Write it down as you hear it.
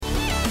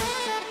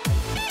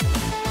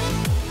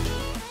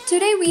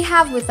Today we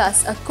have with us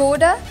a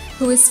coder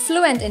who is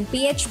fluent in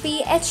PHP,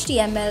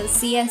 HTML,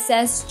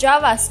 CSS,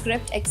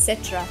 JavaScript,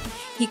 etc.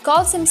 He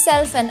calls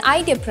himself an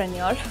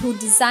ideapreneur who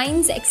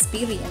designs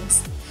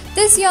experience.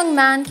 This young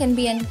man can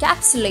be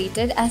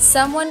encapsulated as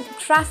someone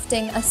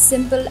crafting a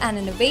simple and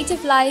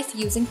innovative life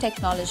using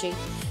technology.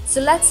 So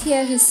let's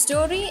hear his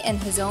story in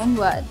his own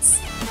words.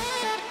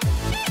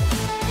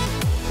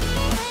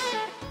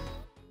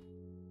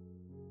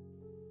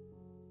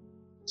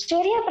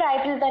 ചെറിയ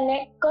പ്രായത്തിൽ തന്നെ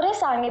കുറെ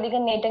സാങ്കേതിക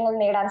നേട്ടങ്ങൾ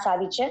നേടാൻ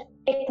സാധിച്ച്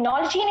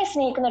ടെക്നോളജിയെ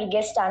സ്നേഹിക്കുന്ന ഒരു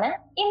ഗസ്റ്റ് ആണ്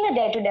ഇന്ന്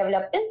ഡേ ടു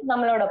ഡെവലപ്പിൽ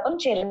നമ്മളോടൊപ്പം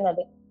ചേരുന്നത്.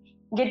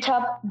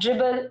 ഗിറ്റ്ഹബ്,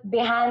 ഡ്രിബിൾ,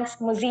 ബിഹാൻസ്,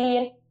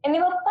 മൊസീലിയൻ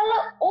എന്നിവ പല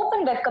ഓപ്പൺ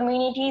വെബ്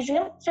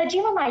കമ്മ്യൂണിറ്റീസിലും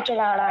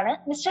സജീവമായിട്ടുള്ള ആളാണ്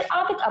മിസ്റ്റർ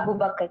ആബിദ്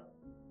അബൂബക്കർ.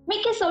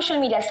 മിക്ക സോഷ്യൽ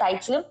മീഡിയ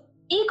സൈറ്റ്സിലും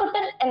ഈ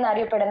കുട്ടൻ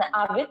എന്നറിയപ്പെടുന്ന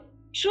ആബിദ്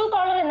ട്രൂ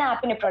കോളർ എന്ന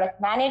ആപ്പിന്റെ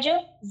പ്രൊഡക്ട് മാനേജർ,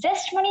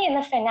 ജസ്റ്റ് മണി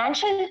എന്ന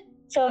ഫൈനാൻഷ്യൽ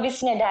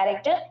സർവീസിന്റെ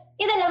ഡയറക്ടർ,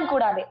 ഇതെല്ലാം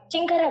കൂടാതെ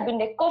ചിങ്കർ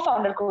ഹബിന്റെ കോ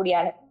ഫൗണ്ടർ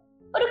കൂടിയാണ്.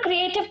 ഒരു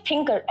creative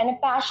thinker and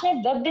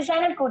passionate web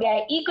designer കൂടിയായ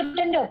ഈ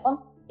കുട്ടന്റെ ഒപ്പം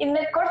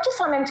ഇന്ന് കുറച്ച്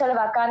സമയം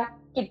ചെലവാക്കാൻ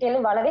കിട്ടിയതിൽ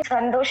വളരെ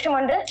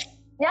സന്തോഷമുണ്ട്.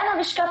 ഞാൻ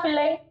അവിഷ്ക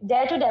പിള്ളൈ,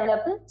 ഡേ ടു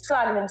ഡെവലപ്പിൽ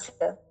സ്വാഗതം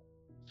സർ.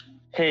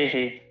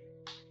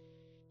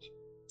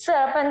 സർ,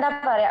 അപ്പൊ എന്താ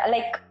പറയാ,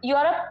 like you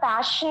are A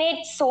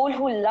passionate soul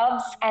who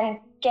loves and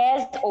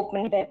CARES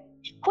open web,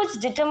 who's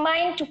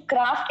determined to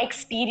craft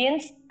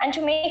experience and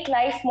to make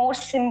life more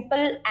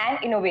simple and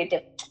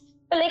innovative.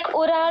 Like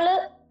ഒരാള്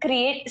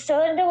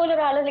സാറിന്റെ പോലെ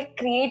ഒരാള് ലൈക്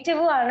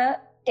ക്രിയേറ്റീവും ആണ്,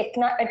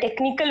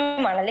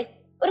 ടെക്നിക്കലുമാണ്. Like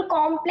ഒരു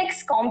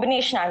കോംപ്ലെക്സ്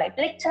കോമ്പിനേഷൻ ആണ്.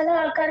 ലൈക് ചില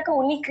ആൾക്കാർക്ക്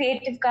only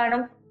creative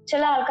കാണും,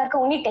 ചില ആൾക്കാർക്ക്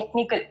ഓൺലി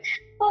ടെക്നിക്കൽ.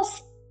 അപ്പൊ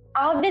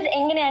ആബിദ്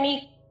എങ്ങനെയാണ് ഈ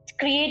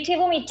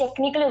ക്രിയേറ്റീവും ഈ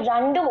ടെക്നിക്കലും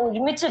രണ്ടും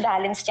ഒരുമിച്ച്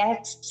ബാലൻസ് ചെയ്യാൻ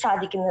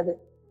സാധിക്കുന്നത്?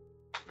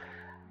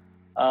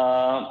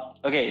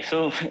 ഓക്കെ, സോ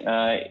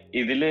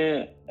ഇതില്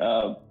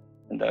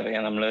എന്താ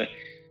പറയാ, നമ്മള്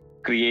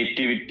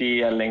ക്രിയേറ്റിവിറ്റി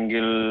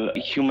അല്ലെങ്കിൽ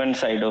human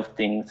side of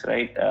things,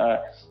 right,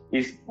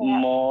 is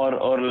more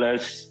or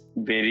less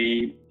very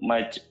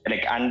much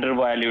like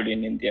undervalued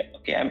in India.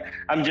 Okay,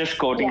 I'm just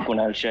quoting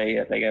Kunal Shah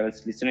here. Like I was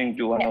listening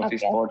to one of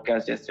his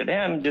podcasts yesterday.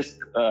 I'm just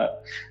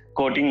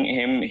quoting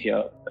him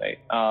here, right?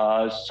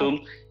 So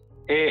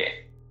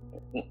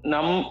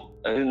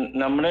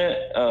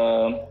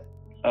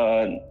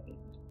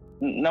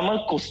നമ്മൾ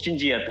question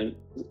ചെയ്യാത്ത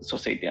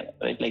സൊസൈറ്റിയാണ്,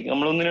 right? Like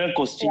നമ്മളൊന്നിനും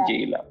question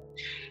ചെയ്യില്ല.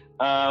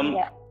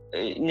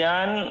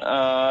 ഞാൻ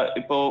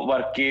ഇപ്പോ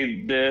work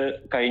ചെയ്ത്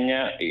കഴിഞ്ഞ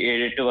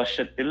 7-8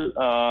 വർഷത്തിൽ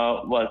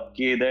വർക്ക്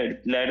ചെയ്ത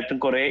എല്ലായിടത്തും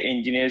കുറെ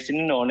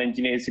എഞ്ചിനീയേഴ്സിനും നോൺ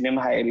എഞ്ചിനീയേഴ്സിനെയും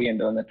ഹയർ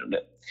ചെയ്യേണ്ടി വന്നിട്ടുണ്ട്.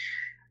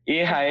 ഈ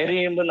ഹയർ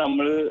ചെയ്യുമ്പോൾ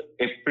നമ്മൾ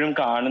എപ്പോഴും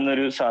കാണുന്ന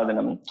ഒരു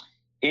സാധനം,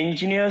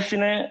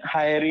 എഞ്ചിനീയേഴ്സിനെ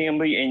ഹയർ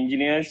ചെയ്യുമ്പോൾ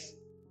എഞ്ചിനീയേഴ്സ്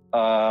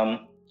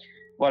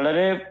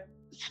വളരെ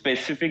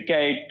സ്പെസിഫിക്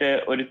ആയിട്ട്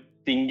ഒരു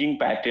തിങ്കിങ്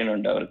പാറ്റേൺ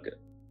ഉണ്ട് അവർക്ക്.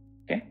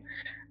 Okay,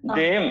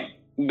 they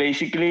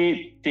basically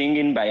think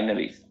in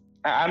binaries.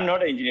 I'm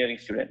not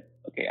engineering student.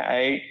 Okay,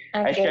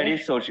 I studied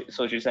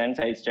social science.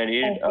 I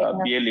studied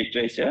BA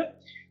literature.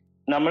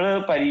 നമ്മൾ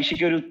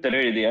പരീക്ഷയ്ക്ക് ഒരു ഉത്തരം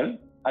എഴുതിയാൽ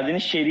അതിന്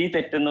ശരി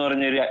തെറ്റെന്ന്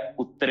പറഞ്ഞൊരു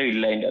ഉത്തരം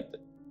ഇല്ല അതിൻ്റെ അകത്ത്.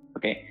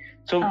 Okay,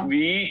 so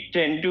we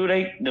tend to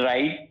like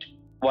right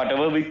what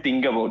ever V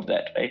think about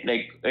that, right?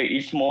 Like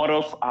it's more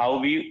of how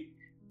we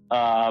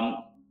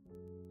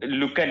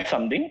look at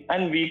something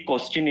and we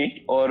question it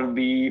or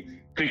we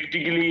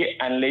critically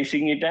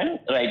analyzing it and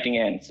writing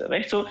an answer,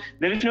 right? So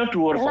there is no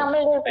true or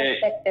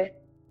false.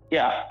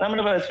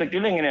 നമ്മുടെ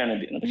പെർസ്പെക്റ്റീവിൽ എങ്ങനെയാണ്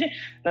ഇത്. പക്ഷെ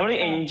നമ്മൾ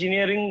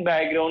engineering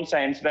background,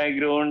 science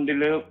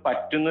ബാക്ക്ഗ്രൗണ്ടിൽ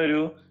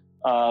പറ്റുന്നൊരു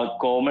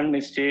common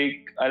mistake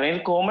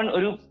അല്ലെങ്കിൽ common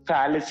ഒരു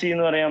fallacy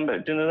എന്ന് പറയാൻ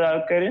പറ്റുന്നത്,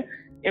 ആൾക്കാർ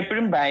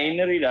എപ്പോഴും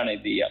ബൈനറിയിലാണ്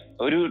ഇത് ചെയ്യുക.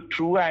 ഒരു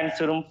ട്രൂ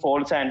ആൻസറും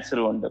ഫോൾസ്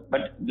ആൻസറും ഉണ്ട്.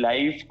 But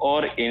life or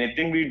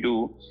anything we do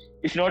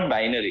it's not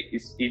binary.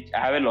 It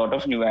have a lot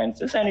of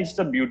nuances and it's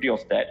the beauty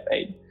of that,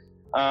 right?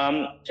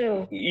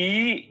 ഈ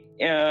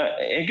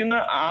എനിക്കൊന്ന്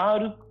ആ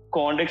ഒരു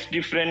കോണ്ടെക്സ്റ്റ്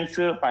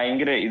ഡിഫറൻസ്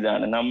ഭയങ്കര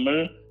ഇതാണ്.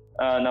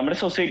 നമ്മുടെ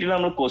സൊസൈറ്റിയിൽ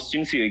നമ്മൾ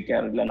ക്വസ്റ്റ്യൻസ്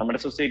ചോദിക്കാറില്ല. നമ്മുടെ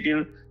സൊസൈറ്റിയിൽ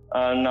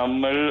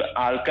നമ്മൾ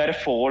ആൾക്കാരെ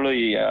ഫോളോ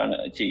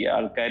ചെയ്യുക.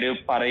 ആൾക്കാർ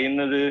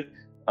പറയുന്നത്,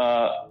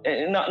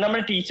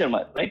 നമ്മുടെ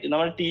ടീച്ചർമാർ, റൈറ്റ്?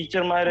 നമ്മുടെ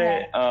ടീച്ചർമാരെ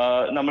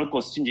നമ്മൾ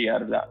ക്വസ്റ്റ്യൻ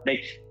ചെയ്യാറില്ല.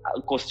 ലൈക്ക്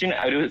ക്വസ്റ്റ്യൻ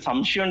ഒരു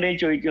സംശയം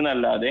ഉണ്ടെങ്കിൽ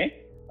ചോദിക്കുന്നല്ലാതെ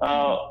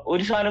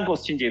ഒരു സാധനം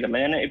ക്വസ്റ്റ്യൻ ചെയ്തില്ല.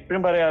 ഞാൻ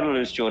എപ്പോഴും പറയാറുള്ള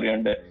ഒരു സ്റ്റോറി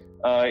ഉണ്ട്.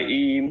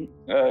 ഈ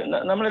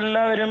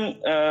നമ്മളെല്ലാവരും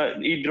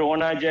ഈ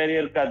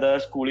ദ്രോണാചാര്യർ കഥ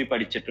സ്കൂളിൽ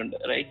പഠിച്ചിട്ടുണ്ട്,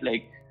 റൈറ്റ്?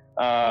 ലൈക്ക്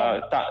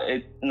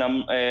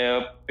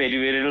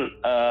പെരുവിരൽ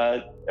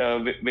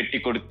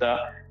വെട്ടിക്കൊടുത്ത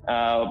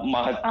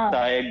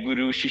മഹത്തായ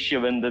ഗുരു ശിഷ്യ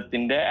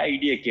ബന്ധത്തിന്റെ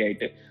ഐഡിയ ഒക്കെ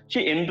ആയിട്ട്.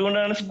 പക്ഷെ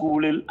എന്തുകൊണ്ടാണ്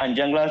സ്കൂളിൽ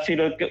 5ാം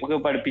ക്ലാസ്സിലൊക്കെ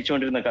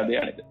പഠിപ്പിച്ചുകൊണ്ടിരുന്ന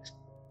കഥയാണിത്.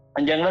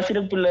 5ാം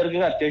ക്ലാസ്സിലെ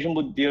പിള്ളേർക്ക് അത്യാവശ്യം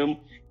ബുദ്ധിയും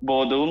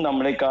ബോധവും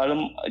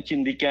നമ്മളെക്കാളും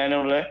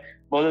ചിന്തിക്കാനുള്ള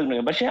ബോധം.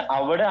 പക്ഷെ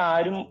അവിടെ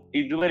ആരും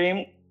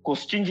ഇതുവരെയും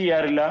ക്വസ്റ്റ്യൻ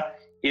ചെയ്യാറില്ല.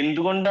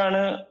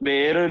 എന്തുകൊണ്ടാണ്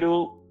വേറൊരു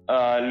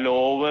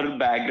ലോവർ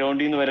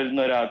ബാക്ക്ഗ്രൗണ്ടിൽ നിന്ന്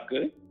വരുന്ന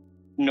ഒരാൾക്ക്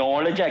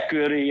നോളജ്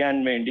അക്വയർ ചെയ്യാൻ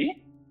വേണ്ടി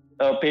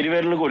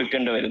പെരുവിരൽ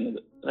കൊടുക്കേണ്ടി വരുന്നത്,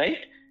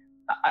 റൈറ്റ്?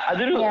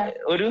 അതൊരു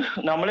ഒരു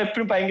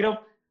നമ്മളെപ്പോഴും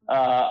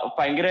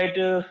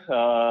ഭയങ്കരമായിട്ട്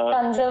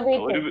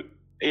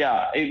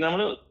ഒരു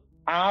നമ്മള്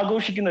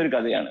ആഘോഷിക്കുന്ന ഒരു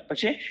കഥയാണ്.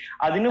 പക്ഷെ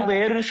അതിന്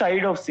വേറൊരു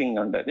സൈഡ് ഓഫ് തിങ്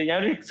ഉണ്ട്.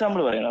 ഞാനൊരു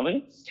എക്സാമ്പിൾ പറയണം.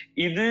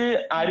 ഇത്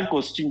ആരും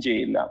ക്വസ്റ്റ്യൻ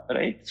ചെയ്യില്ല,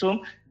 റൈറ്റ്? സോ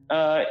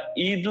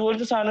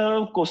ഇതുപോലത്തെ സാധനങ്ങൾ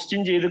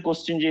ക്വസ്റ്റ്യൻ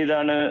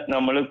ചെയ്താണ്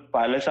നമ്മൾ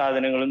പല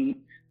സാധനങ്ങളും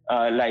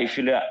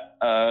ലൈഫിൽ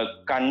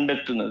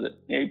കണ്ടെത്തുന്നത്.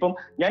 ഇപ്പം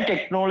ഞാൻ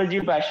ടെക്നോളജി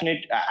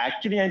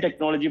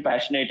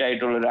പാഷനേറ്റ്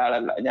ആയിട്ടുള്ള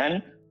ഒരാളല്ല. ഞാൻ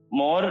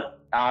മോർ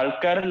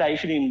ആൾക്കാരുടെ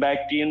ലൈഫിൽ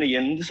ഇമ്പാക്ട് ചെയ്യുന്ന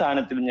എന്ത്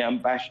സാധനത്തിലും ഞാൻ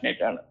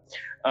പാഷനേറ്റ് ആണ്.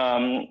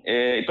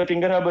 ഇപ്പൊ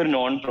തിങ്കർ ഹബ് ഒരു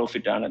നോൺ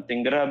പ്രോഫിറ്റ് ആണ്.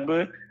 തിങ്കർ ഹബ്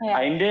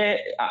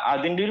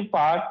അതിന്റെ ഒരു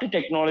പാർട്ട്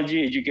ടെക്നോളജി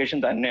എഡ്യൂക്കേഷൻ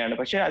തന്നെയാണ്.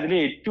 പക്ഷെ അതിൽ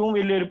ഏറ്റവും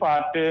വലിയൊരു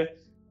പാർട്ട്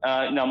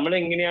നമ്മൾ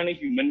എങ്ങനെയാണ്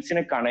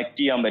ഹ്യൂമൻസിനെ കണക്ട്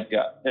ചെയ്യാൻ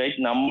പറ്റുക, റൈറ്റ്?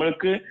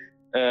 നമ്മൾക്ക്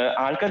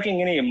ആൾക്കാർക്ക്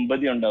എങ്ങനെ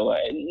എമ്പതി ഉണ്ടാവുക.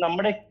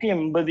 നമ്മുടെയൊക്കെ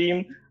എമ്പതിയും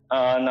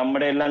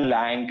നമ്മുടെ എല്ലാം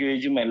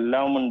ലാംഗ്വേജും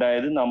എല്ലാം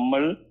ഉണ്ടായത്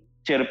നമ്മൾ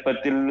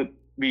ചെറുപ്പത്തിൽ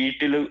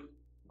വീട്ടിൽ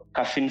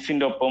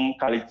കസിൻസിന്റെ ഒപ്പം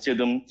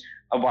കളിച്ചതും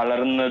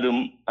വളർന്നതും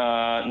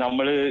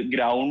നമ്മൾ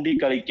ഗ്രൗണ്ടിൽ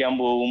കളിക്കാൻ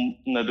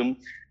പോകുന്നതും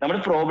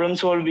നമ്മുടെ പ്രോബ്ലം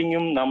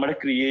സോൾവിങ്ങും നമ്മുടെ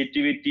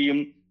ക്രിയേറ്റിവിറ്റിയും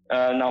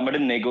നമ്മുടെ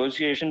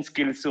നെഗോഷിയേഷൻ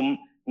സ്കിൽസും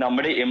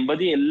നമ്മുടെ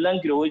എമ്പതി എല്ലാം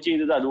ഗ്രോ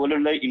ചെയ്തത്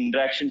അതുപോലുള്ള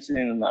ഇന്ററാക്ഷൻസിൽ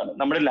നിന്നാണ്.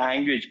 നമ്മുടെ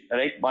ലാംഗ്വേജ്,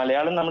 റൈറ്റ്?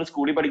 മലയാളം നമ്മൾ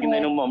സ്കൂളിൽ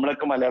പഠിക്കുന്നതിന് മുമ്പ്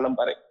നമ്മളൊക്കെ മലയാളം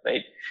പറയും,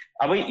 റൈറ്റ്?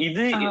 അപ്പൊ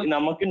ഇത്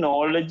നമുക്ക്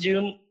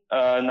നോളജും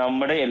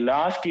നമ്മുടെ എല്ലാ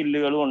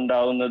സ്കില്ലുകളും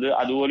ഉണ്ടാവുന്നത്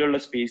അതുപോലെയുള്ള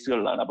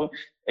സ്പേസുകളിലാണ്. അപ്പൊ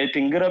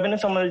തിങ്കർ ഹബിനെ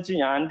സംബന്ധിച്ച്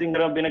ഞാൻ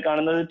തിങ്കർ ഹബിനെ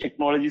കാണുന്നത്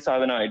ടെക്നോളജി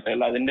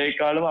സാധനമായിട്ടല്ല,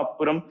 അതിന്റെക്കാളും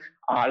അപ്പുറം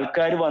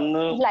ആൾക്കാർ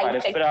വന്ന്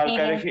പരസ്പരം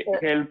ആൾക്കാരെ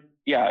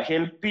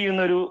ഹെൽപ്പ്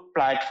ചെയ്യുന്ന ഒരു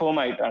പ്ലാറ്റ്ഫോം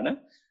ആയിട്ടാണ്.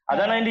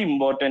 അതാണ് അതിന്റെ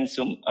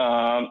ഇമ്പോർട്ടൻസും.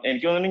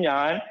 എനിക്ക് തോന്നുന്നു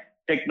ഞാൻ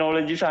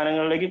ടെക്നോളജി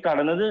സാധനങ്ങളിലേക്ക്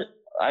കടന്നത്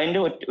അതിന്റെ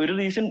ഒരു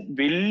റീസൺ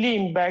വലിയ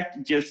ഇമ്പാക്ട്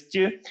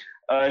ജസ്റ്റ്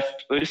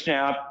ഒരു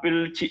സ്നാപ്പിൽ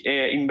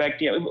ഇമ്പാക്ട്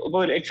ചെയ്യാം. ഇപ്പൊ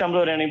ഒരു എക്സാമ്പിൾ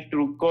പറയുകയാണെങ്കിൽ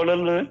ട്രൂ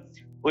കോളറിൽ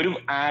ഒരു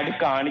ആഡ്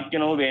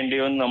കാണിക്കണോ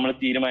വേണ്ടയോ എന്ന് നമ്മൾ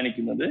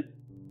തീരുമാനിക്കുന്നത്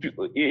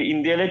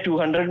ഇന്ത്യയിലെ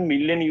 200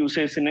 മില്യൺ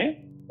യൂസേഴ്സിന്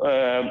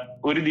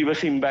ഒരു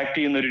ദിവസം ഇമ്പാക്ട്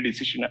ചെയ്യുന്ന ഒരു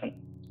ഡിസിഷനാണ്,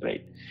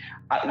 right?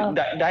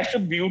 That's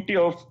the beauty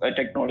of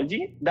technology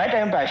that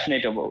I am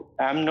passionate about.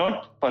 I am not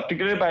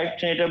particularly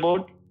passionate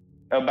about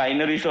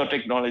binaries or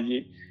technology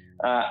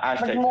as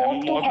such.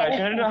 I'm more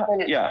passionate.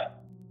 Yeah.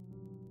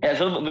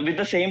 So with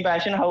the same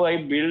passion, how I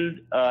build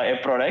a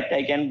product,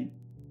 I can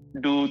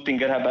do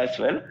Tinker Hub as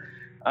well.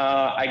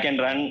 I can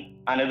run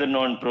another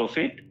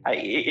non-profit.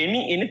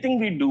 Anything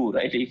we do,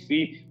 right? If we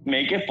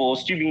make a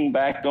positive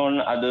impact on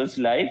others'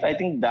 life, I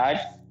think that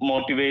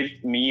motivates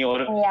me or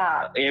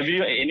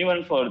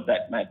anyone for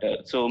that matter.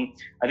 So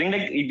I think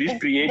like this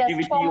creativity,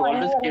 just for all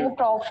this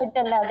profit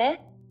allade,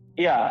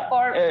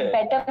 for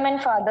betterment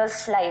for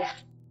others' life.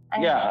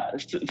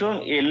 So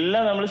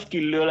എല്ലാം നമ്മൾ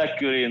സ്കില്ലുകൾ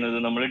acquire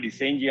ചെയ്യുന്നതും നമ്മൾ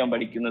design ചെയ്യാൻ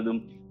പഠിക്കുന്നതും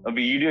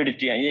video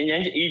edit ചെയ്യാൻ,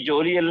 ഞാൻ ഈ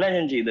ജോലിയെല്ലാം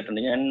ഞാൻ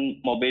ചെയ്തിട്ടുണ്ട്. ഞാൻ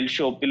മൊബൈൽ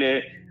ഷോപ്പില്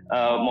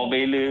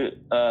മൊബൈല്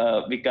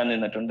വിൽക്കാൻ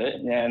നിന്നിട്ടുണ്ട്.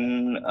 ഞാൻ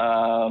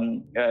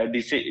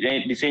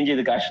ഡിസൈൻ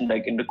ചെയ്ത് കാശ്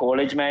ഉണ്ടാക്കിയിട്ടുണ്ട്.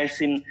 കോളേജ്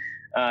മാഗസിൻ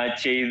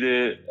ചെയ്ത്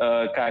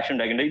കാശ്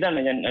ഉണ്ടാക്കിയിട്ടുണ്ട്.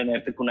 ഇതാണ് ഞാൻ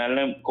നേരത്തെ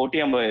കുണാലിനെ കോട്ട്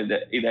ചെയ്യാൻ പോയത്.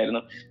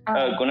 ഇതായിരുന്നു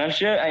കുണാൽ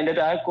അതിൻ്റെ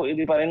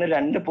ഇത് പറയുന്ന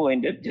 2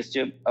 point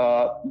just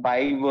by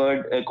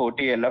word quote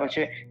ചെയ്യല്ല.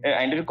 പക്ഷെ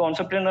അതിന്റെ ഒരു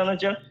കോൺസെപ്റ്റ് എന്താണെന്ന്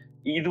വെച്ചാൽ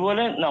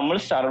ഇതുപോലെ നമ്മൾ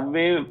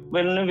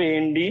സർവൈവലിന്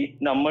വേണ്ടി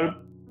നമ്മൾ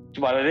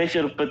വളരെ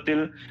ചെറുപ്പത്തിൽ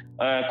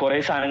കുറെ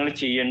സാധനങ്ങൾ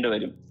ചെയ്യേണ്ടി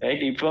വരും,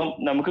 റൈറ്റ്? ഇപ്പം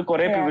നമുക്ക്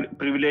കുറെ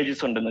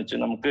പ്രിവിലേജസ് ഉണ്ടെന്ന്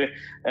വെച്ചാൽ നമുക്ക്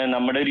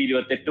നമ്മുടെ ഒരു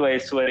 28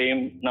 വയസ്സ് വരെയും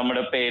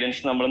നമ്മുടെ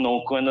പേരൻസ് നമ്മൾ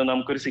നോക്കുമെന്ന്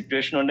നമുക്കൊരു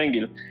സിറ്റുവേഷൻ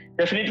ഉണ്ടെങ്കിൽ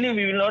definitely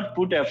we will not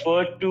put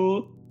effort to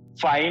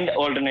find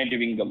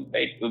alternative income,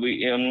 right?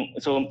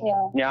 So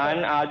ഞാൻ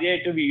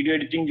ആദ്യമായിട്ട് വീഡിയോ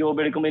എഡിറ്റിംഗ്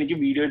ജോബ് എടുക്കുമ്പോൾ എനിക്ക്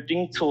വീഡിയോ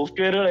എഡിറ്റിംഗ്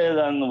സോഫ്റ്റ്വെയറുകൾ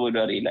ഏതാണെന്ന്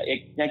പോലും അറിയില്ല.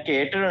 ഞാൻ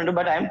കേട്ടിട്ടുണ്ട്,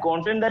 but I M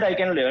confident that I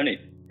can learn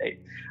it.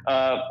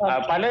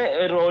 പല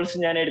റോൾസ്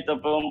ഞാൻ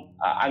എടുത്തപ്പം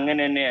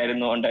അങ്ങനെ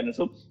തന്നെയായിരുന്നു ഉണ്ടായിരുന്നു.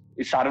 സോ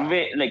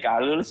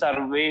ആളുകൾ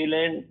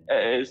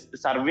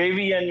സർവൈവ്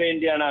ചെയ്യാൻ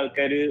വേണ്ടിയാണ്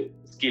ആൾക്കാർ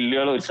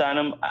സ്കില്ലുകൾ ഒരു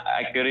സാധനം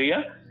അക്വയർ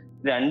ചെയ്യുക.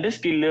 2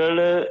 സ്കില്ലുകൾ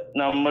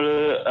നമ്മൾ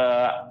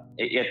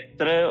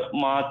എത്ര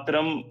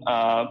മാത്രം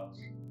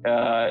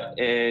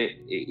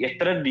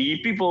എത്ര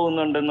ഡീപ്പിൽ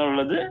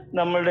പോകുന്നുണ്ടെന്നുള്ളത്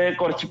നമ്മളുടെ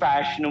കുറച്ച്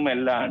പാഷനും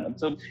എല്ലാം ആണ്.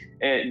 So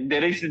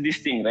there is this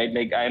thing, right?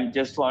 Like I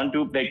just want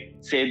to like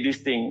say this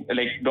thing,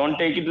 like don't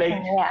take it like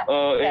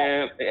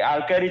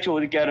ആൾക്കാർ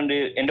ചോദിക്കാറുണ്ട്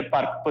എന്റെ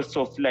പർപ്പസ്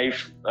ഓഫ്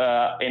ലൈഫ്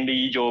എന്റെ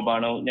ഈ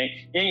ജോബാണോ.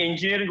 ഞാൻ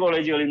എഞ്ചിനീയറിംഗ്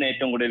കോളേജുകളിൽ നിന്ന്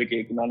ഏറ്റവും കൂടുതൽ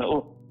കേൾക്കുന്നതാണ്,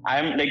 I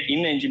am like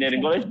in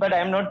engineering college but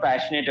I am not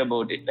passionate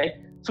about it, right?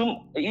 So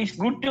it's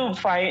good to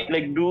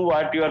do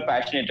what you are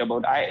passionate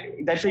about.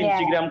 That's an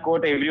Instagram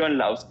quote everyone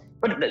loves,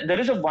 but there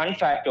is one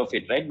fact of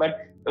it, right? But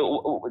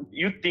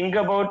you think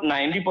about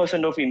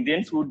 90% of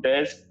Indians who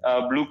does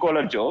blue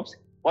collar jobs,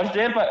 what's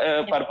their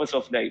purpose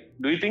of life?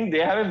 Do you think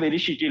they have a very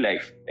shitty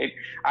life, right?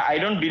 I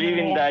don't believe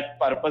in that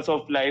purpose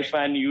of life,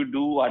 and you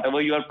do whatever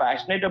you are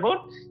passionate about.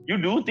 You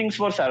do things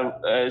for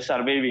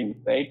surviving,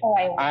 right?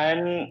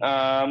 And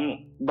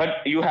but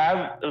you have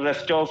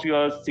rest of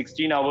your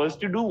 16 hours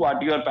to do what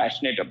you are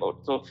passionate about.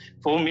 So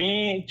for me,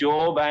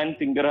 job and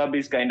Tinker Hub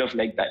is kind of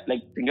like that.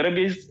 Like Tinker Hub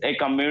is a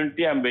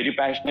community I'm very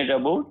passionate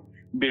about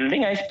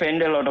building. I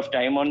spend a lot of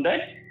time on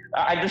that.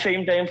 At the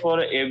same time, for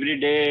every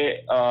day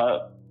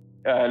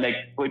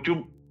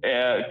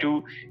to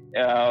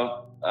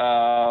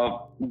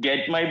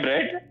get my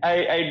bread,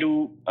 I do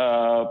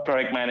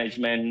product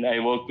management. I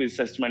work with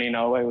Sestmoney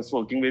now. I was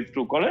working with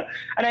Truecaller,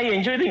 and I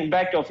enjoy the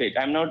impact of it.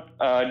 I'm not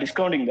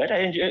discounting that.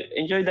 I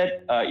enjoy that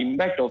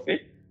impact of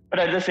it. But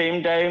at the same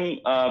time,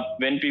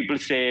 when people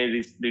say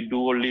this, they do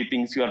only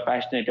things you are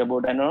passionate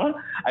about and all,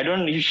 I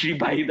don't usually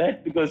buy that,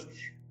 because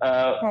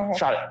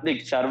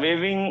like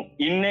surviving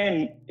in a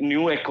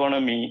new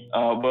economy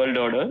world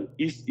order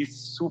is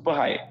super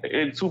high.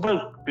 It's super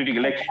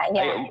critical. Like,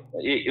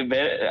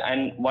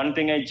 and one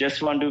thing I just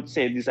want to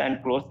say this and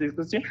close this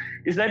question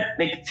is that,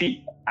 like, see,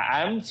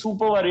 I'm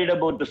super worried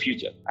about the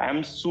future.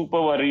 I'm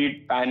super worried,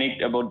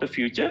 panicked about the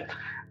future.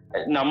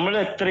 നമ്മൾ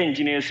എത്ര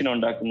എഞ്ചിനീയേഴ്സിനെ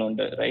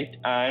ഉണ്ടാക്കുന്നുണ്ട്, right?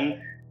 And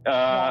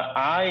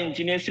ആ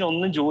എഞ്ചിനീയേഴ്സിന്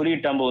ഒന്നും ജോലി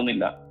കിട്ടാൻ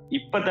പോകുന്നില്ല.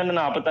 ഇപ്പൊ തന്നെ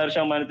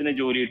 46%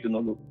 ജോലി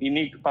കിട്ടുന്നുള്ളൂ.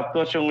 ഇനി 10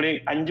 വർഷം കൂടി,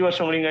 5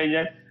 വർഷം കൂടി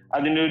കഴിഞ്ഞാൽ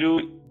അതിന്റെ ഒരു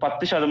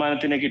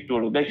 10%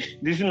 കിട്ടുള്ളൂ. Like,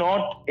 this is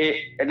not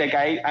like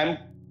I'm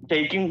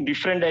taking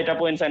different data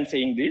points and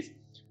saying this.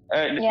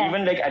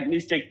 Even like at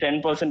least like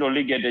 10%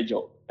 only get a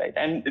job, right?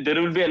 And there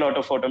will be a lot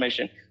of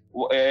automation.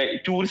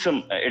 Tourism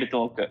എടുത്തു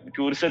നോക്ക്.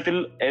 ടൂറിസത്തിൽ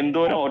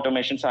എന്തോരം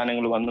automation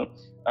സാധനങ്ങൾ വന്നു.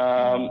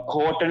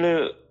 Hotel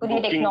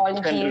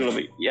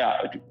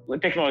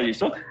technology.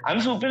 So I'm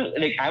super,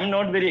 like, I'm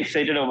not very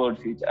excited about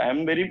future. I'm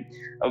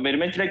very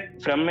much like,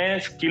 from a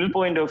skill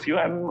point of view,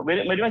 I'm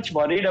very much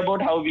worried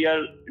about how we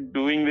are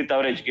doing with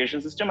our education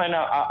system and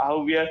how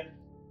we are.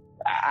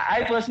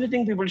 I personally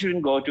think people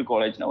shouldn't go to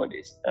college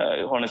nowadays,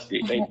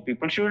 honestly. Like,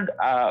 people should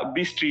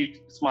be street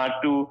smart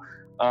to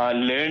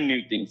learn new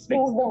things.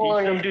 Like,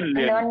 teach them to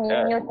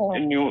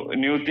learn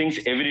new things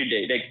every day.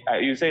 Like,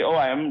 you say, oh,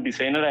 I am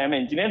designer, I am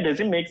engineer,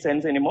 doesn't make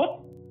sense anymore.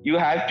 You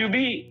have to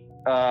be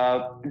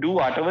do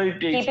whatever it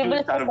takes to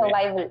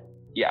survival.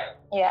 Yeah.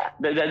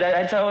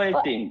 That's how I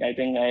think. I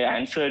think I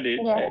answered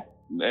it.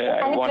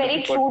 And it's very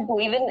true too.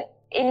 Even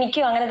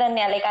എനിക്കും അങ്ങനെ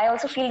തന്നെയാ. Like I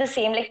also feel the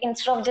same. Like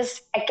instead of just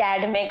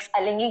academics,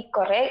 അല്ലെങ്കിൽ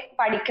കുറെ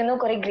പഠിക്കുന്നു,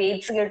 കുറെ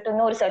grades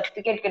കിട്ടുന്നു, ഒരു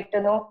certificate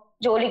കിട്ടുന്നു,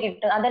 ജോലി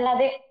കിട്ടുന്നു,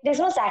 അതല്ലാതെ there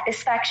is no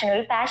satisfaction.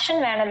 ഒരു പാഷൻ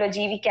വേണമല്ലോ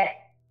ജീവിക്കാൻ.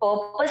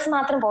 പേർപ്പസ്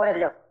മാത്രം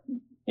പോരല്ലോ.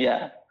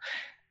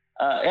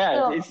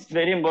 It's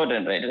very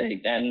important, right?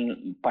 Like, and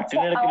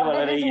പട്ടിണിയെടുക്കൽ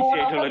വളരെ ഈസി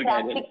ആയിട്ടുള്ള ഒരു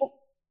കാര്യമാണ്.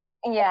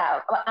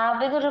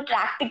 ആബിദ് ഒരു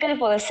പ്രാക്ടിക്കൽ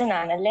പേഴ്സൺ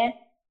ആണല്ലേ?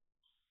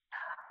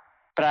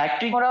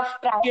 Practical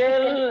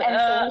and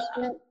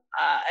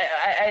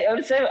I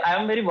would say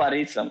I'm very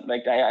worrisome.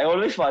 Like, I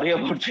always worry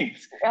about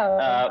things.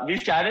 We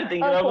started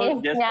thinking about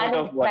just out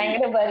of worry.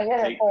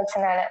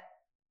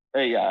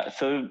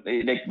 So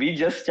like, we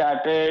just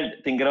started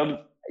thinking of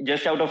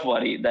just out of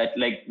worry that,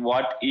 like,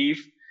 what if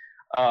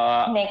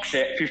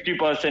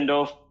 50%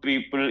 of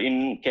people in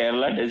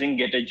Kerala doesn't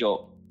get a job?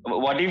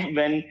 What if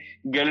when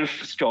Gulf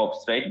stops,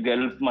 right?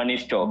 Gulf money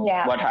stops.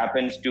 What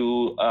happens to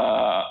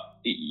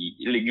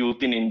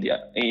youth in India,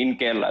 in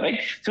Kerala, right?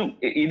 So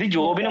ഇത്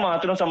ജോബിന്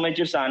മാത്രം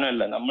സംബന്ധിച്ചൊരു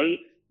സാധനമല്ല. നമ്മൾ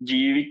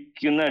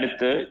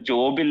ജീവിക്കുന്നിടത്ത്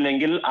job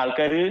ഇല്ലെങ്കിൽ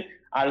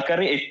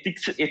ആൾക്കാർ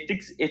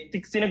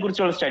എത്തിക്സിനെ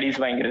കുറിച്ചുള്ള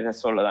studies ഭയങ്കര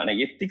രസമുള്ളതാണ്.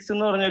 എത്തിക്സ്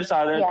എന്ന് പറഞ്ഞൊരു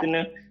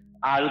സാധനത്തിന്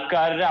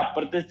ആൾക്കാരുടെ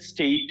അപ്പുറത്തെ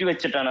സ്റ്റേറ്റ്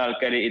വെച്ചിട്ടാണ്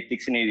ആൾക്കാർ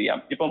എത്തിക്സിനെ ചെയ്യാം.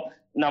 ഇപ്പം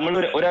നമ്മൾ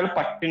ഒരാൾ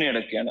പട്ടിണി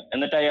കിടക്കുകയാണ്,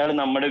 എന്നിട്ട് അയാൾ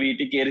നമ്മുടെ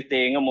വീട്ടിൽ കയറി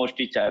തേങ്ങ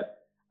മോഷ്ടിച്ചാൽ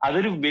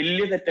അതൊരു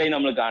വലിയ തെറ്റായി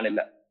നമ്മൾ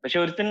കാണില്ല. പക്ഷെ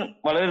ഒരുത്തൻ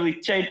വളരെ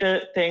റിച്ച് ആയിട്ട്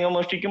തേങ്ങ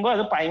മോഷ്ടിക്കുമ്പോൾ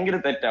അത് ഭയങ്കര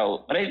തെറ്റാവും,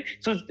 റൈറ്റ്?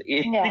 സോ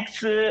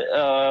എത്തിക്സ്,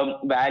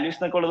 വാല്യൂസ്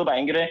എന്നൊക്കെ ഉള്ളത്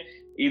ഭയങ്കര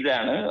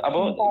ഇതാണ്. അപ്പൊ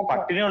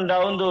പട്ടിണി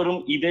ഉണ്ടാവും തോറും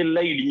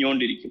ഇതെല്ലാം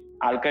ഇടിഞ്ഞുകൊണ്ടിരിക്കും.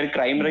 ആൾക്കാർ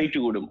ക്രൈം റേറ്റ്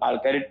കൂടും,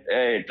 ആൾക്കാർ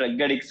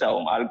ഡ്രഗ് അഡിക്ട്സ്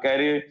ആവും,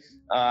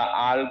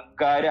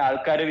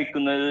 ആൾക്കാരെ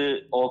വിൽക്കുന്നത്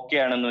ഓക്കെ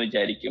ആണെന്ന്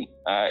വിചാരിക്കും,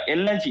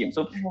 എല്ലാം ചെയ്യും.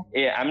 So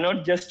I'm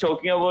not just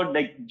talking about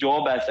like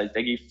job as such.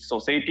 Like if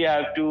society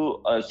have to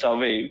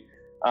survive,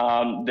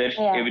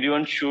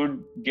 everyone should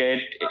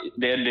get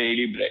their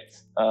daily breads.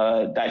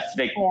 That's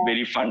like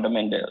very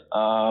fundamental.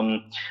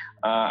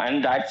 And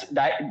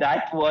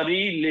that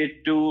worry led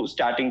to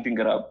starting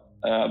ThinkerHub.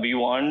 We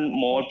want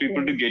more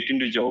people to get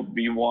into job.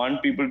 We want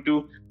people to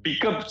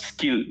pick up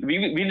skill.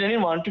 We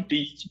didn't want to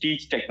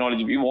teach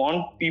technology. We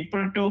want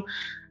people to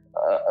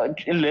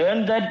learn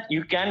that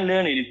you can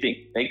learn anything,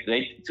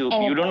 right? So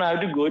you don't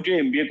have to go to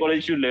MBA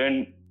college to learn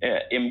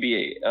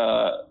MBA.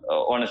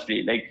 Honestly,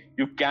 like,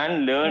 you can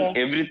learn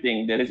everything.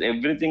 There is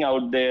everything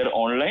out there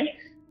online.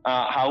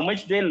 How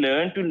much they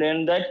learn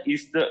that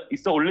is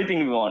the only thing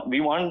we want. We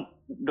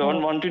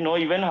don't want to know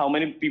even how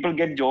many people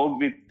get job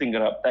with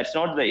ThinkerHub. That's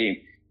not the aim.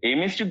 Aim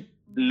is to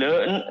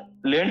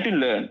learn to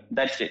learn.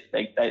 That's it.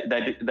 Like,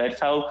 that's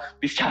how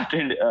we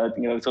started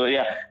ThinkerHub. So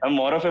yeah, I'm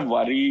more of a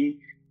worrying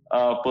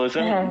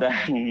person than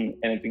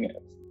anything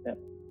else.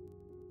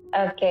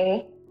 Okay.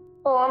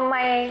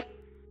 My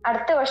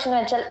അടുത്ത question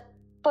വെച്ചാൽ,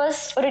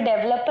 first ഒരു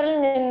ഡെവലപ്പറിൽ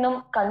നിന്നും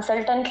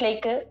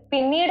കൺസൾട്ടന്റിലേക്ക്,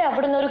 പിന്നീട്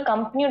അവിടെ നിന്ന് ഒരു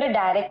കമ്പനിയുടെ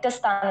ഡയറക്ടർ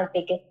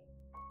സ്ഥാനത്തേക്ക്,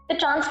 the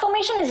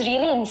transformation is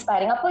really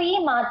inspiring. അപ്പൊ ഈ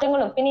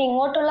മാറ്റങ്ങളും പിന്നെ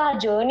ഇങ്ങോട്ടുള്ള ആ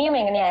ജേർണിയും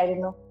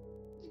എങ്ങനെയായിരുന്നു?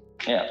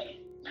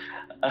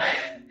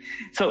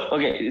 So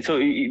okay, so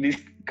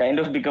kind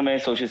of become a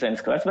social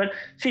science class. But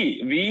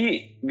see,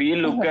 we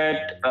look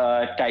at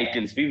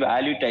titles. We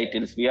value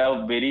titles. We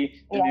are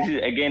very. This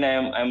is again.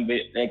 I'm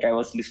like I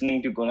was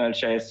listening to Kunal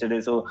Shah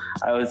yesterday, so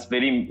I was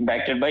very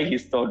impacted by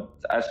his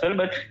thoughts as well.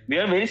 But we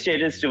are very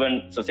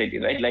status-driven society,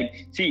 right?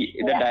 Like, see,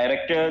 the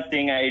director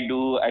thing I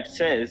do at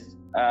CES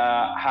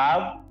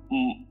have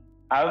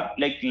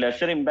like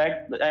lesser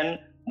impact than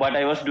what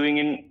I was doing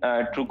in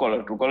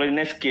Truecaller. Truecaller in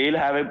a scale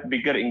have a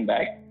bigger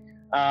impact.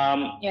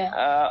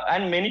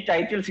 And many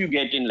titles you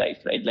get in life,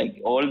 right? Like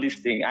all these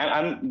things.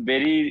 I'm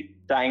very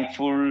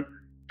thankful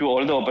to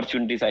all the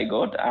opportunities I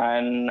got,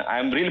 and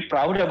I'm really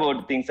proud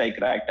about things I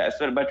cracked as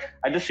well. But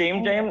at the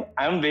same time,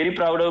 I'm very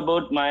proud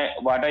about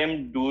what I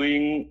am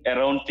doing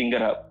around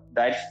FingerHub.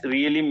 That's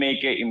really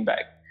make an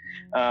impact.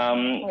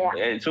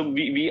 So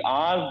we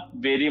are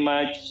very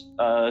much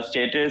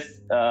status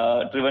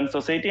driven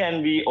society,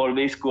 and we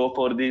always go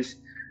for these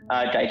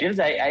titles.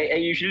 I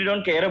usually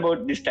don't care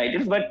about these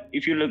titles, but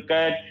if you look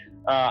at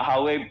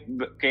how I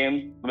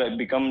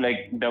become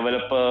like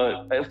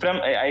developer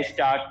I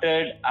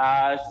started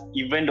as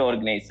event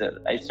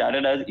organizer.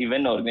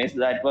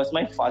 That was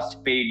my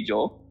first paid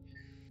job.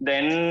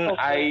 Then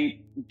I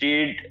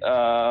did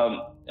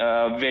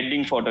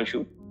wedding photo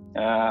shoot.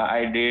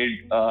 I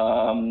did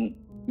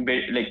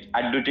like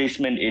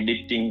advertisement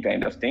editing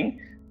kind of thing,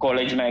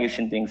 college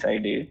magazine things I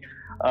did.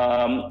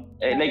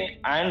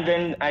 And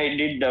then I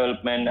did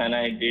development and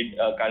I did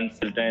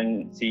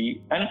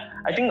consultancy. And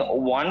I think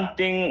one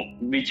thing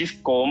which is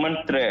common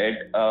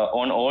thread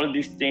on all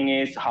this thing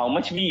is how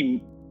much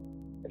we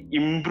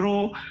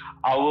improve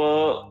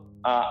our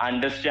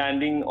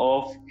understanding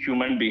of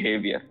human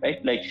behavior,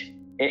 right?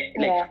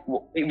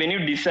 When you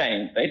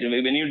design, right?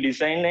 When you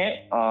design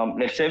a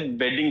let's say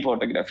wedding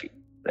photography,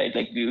 right?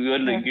 Like you are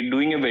like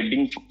doing a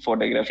wedding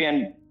photography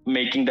and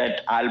making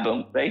that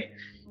album, right?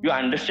 You're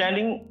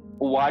understanding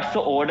what's the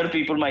order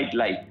people might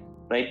like,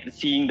 right?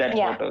 Seeing that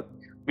photo.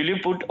 Will you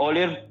put all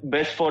your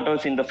best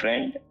photos in the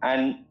front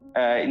and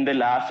in the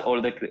last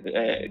all the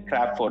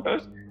crap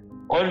photos?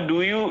 Or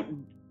do you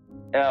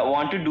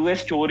want to do a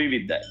story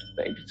with that,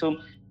 right? So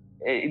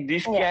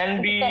this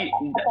can be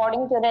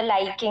according to the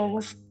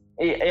likings.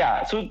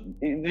 So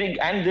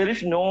and there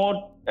is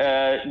no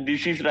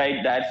this is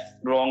right, that's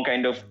wrong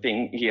kind of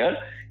thing here.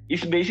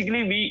 It's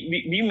basically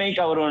we make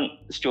our own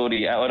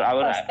story or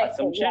our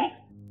assumption.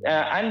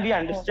 And we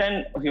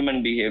understand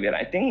human behavior.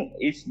 I think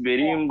it's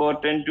very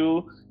important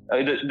to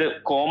the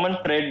common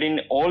thread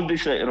in all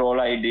this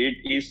role I did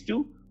is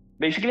to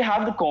basically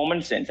have the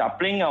common sense,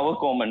 applying our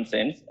common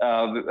sense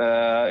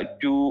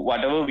to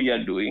whatever we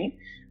are doing.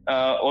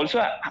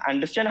 Also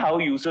understand how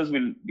users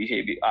will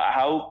behave,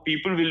 how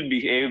people will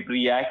behave,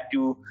 react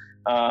to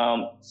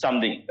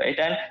something, right?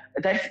 And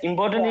that's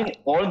important in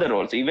all the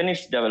roles, even if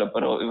it's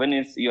developer or even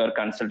if you are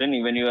consultant,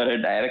 even you are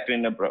a director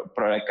in a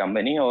product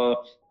company, or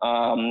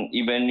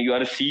even you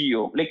are a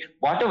CEO, like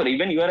whatever,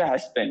 even you are a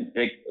husband,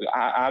 like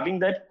having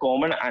that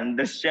common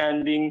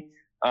understanding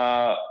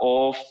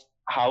of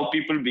how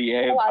people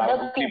behave,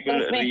 how people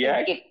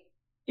react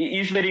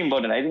is very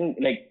important. I think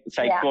like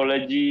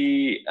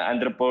psychology,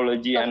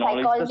 anthropology, and all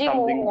is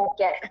something.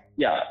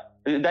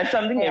 That's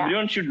something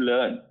everyone should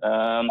learn.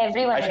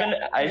 Everyone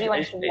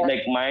should learn.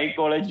 Like my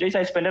college days,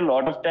 I spent a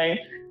lot of time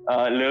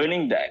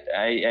learning that.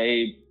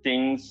 I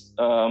things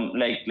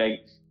like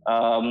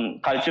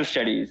culture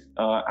studies,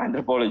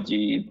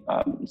 anthropology,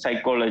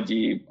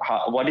 psychology,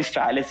 what is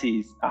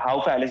fallacies,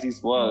 how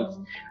fallacies work,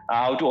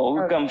 how to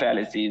overcome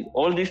fallacies.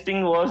 All these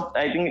things was,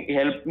 I think,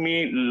 helped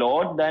me a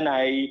lot. Then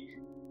I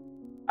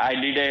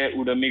did a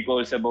Udemy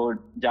course about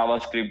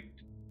JavaScript.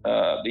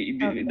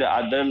 The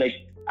other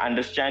like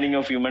understanding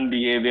of human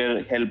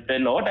behavior helped a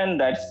lot, and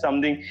that's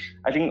something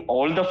I think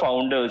all the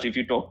founders, if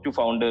you talk to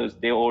founders,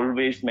 they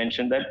always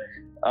mention that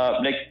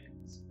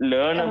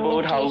learn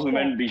about how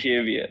human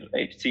behavior,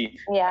 right? See,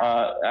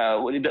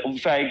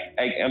 if I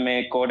am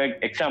a Kodak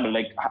example,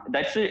 like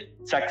that's a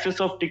success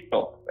of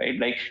TikTok, right?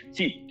 Like,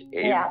 see,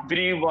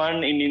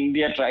 everyone in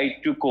India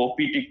tried to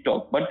copy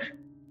TikTok, but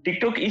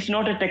TikTok is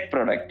not a tech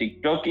product.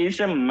 TikTok is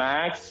a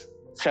max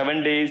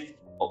 7 days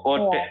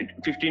or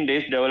 15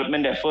 days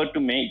development effort to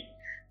make.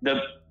 The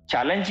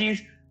challenge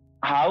is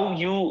how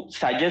you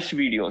suggest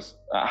videos,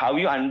 how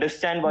you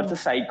understand what's the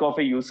psyche of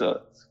a user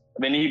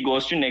when he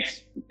goes to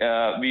next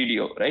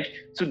video, right?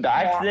 So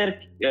that's their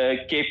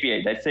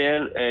KPI, that's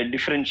their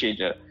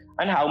differentiator.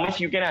 And how much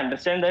you can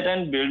understand that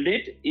and build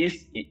it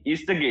is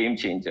the game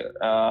changer.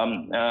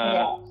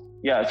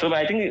 So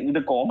I think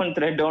the common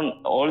thread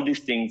on all these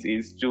things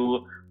is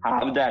to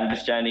have the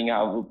understanding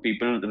how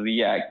people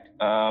react,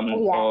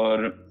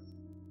 or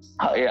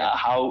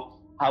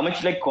how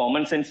much like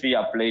common sense we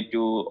apply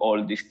to all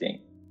these things.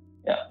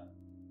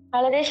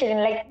 വളരെ ശരി.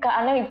 Like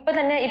കാരണം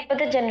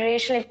ഇപ്പത്തെ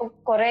generation ഇപ്പൊ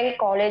കുറെ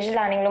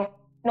കോളേജിലാണെങ്കിലും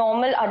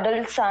normal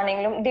adults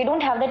ആണെങ്കിലും they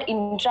don't have that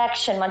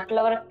interaction.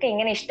 മറ്റുള്ളവർക്ക്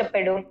എങ്ങനെ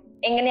ഇഷ്ടപ്പെടും,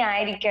 എങ്ങനെ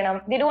ആയിരിക്കണം,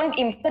 ദേ ഡോണ്ട്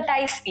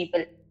ഇംപത്തൈസ്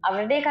പീപ്പിൾ.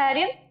 അവരുടെ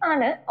കാര്യം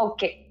ആണ്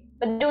okay,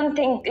 but don't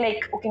think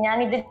like okay ഞാൻ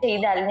ഇത്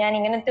ചെയ്താൽ, ഞാൻ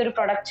ഇങ്ങനത്തെ ഒരു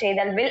പ്രൊഡക്റ്റ്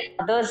ചെയ്താൽ will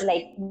others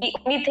like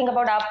we think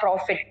about our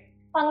profit.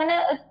 അങ്ങനെ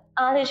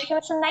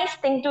it's a nice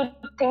thing to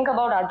think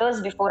about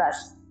others before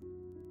us.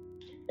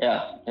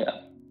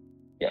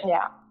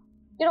 Yeah.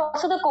 You're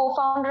also the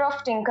co-founder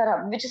of Tinker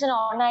Hub, which is an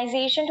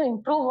organization to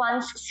improve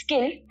one's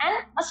skill and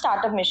a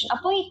startup mission.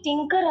 അപ്പോൾ ഈ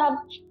Tinker Hub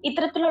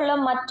ഇത്തരത്തിലുള്ള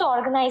മറ്റ്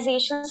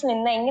ഓർഗനൈസേഷൻസിൽ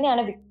നിന്ന്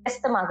എങ്ങനെയാണ്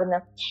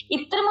വ്യത്യസ്തമാകുന്നത്?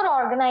 ഇത്തരമൊരു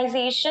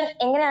organisation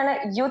എങ്ങനെയാണ്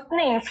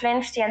യൂത്തിനെ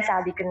influence ചെയ്യാൻ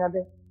സാധിക്കുന്നത്?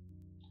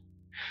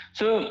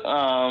 So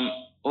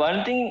one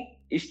thing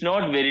is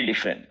not very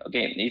different.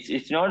 Okay,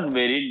 it's not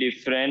very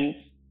different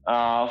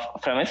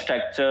from a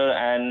structure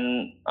and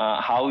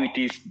how it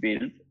is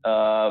built,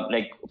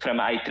 like from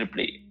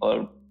IEEE or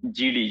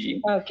GDG.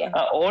 Okay.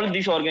 All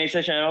these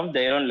organizations have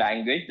their own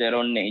language, their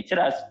own nature.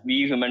 As we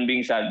human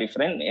beings are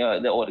different,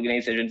 the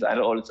organizations are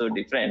also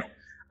different.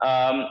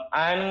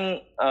 And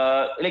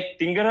like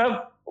Tinker Hub,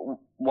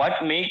 what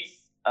makes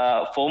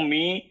for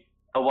me,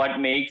 what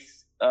makes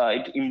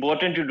it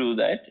important to do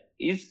that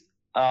is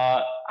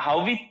how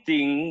we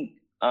think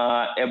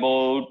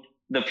about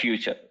the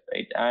future,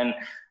 right? And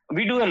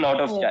we do a lot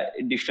of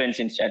difference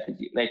in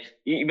strategy. Like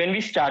when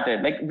we started,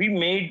 like we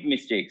made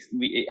mistakes,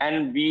 and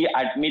we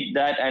admit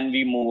that and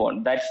we move on.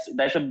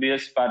 That's the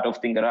biggest part of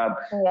Tinker Hub.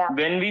 Yeah.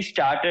 When we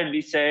started,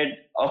 we said,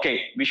 okay,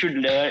 we should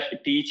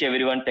teach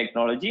everyone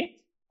technology.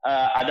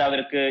 അത്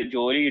അവർക്ക്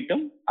ജോലി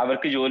കിട്ടും,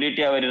 അവർക്ക് ജോലി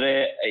കിട്ടി അവരുടെ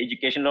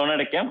education loan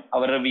അടയ്ക്കാം,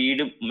 അവരുടെ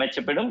വീട്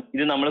മെച്ചപ്പെടും.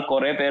 ഇത് നമ്മൾ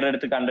കുറെ പേരുടെ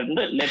അടുത്ത്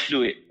കണ്ടിട്ടുണ്ട്. Let's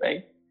do it,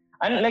 right?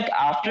 And like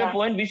after a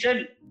point we said,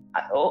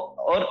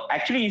 or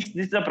actually is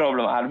this the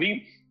problem? Are we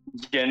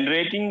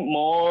generating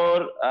more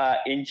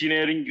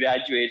engineering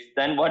graduates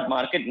than what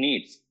market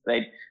needs,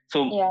 right? So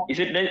is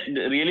it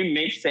really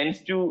makes sense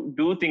to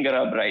do Tinker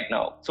Hub right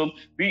now? So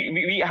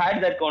we had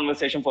that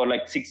conversation for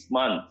like 6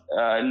 months,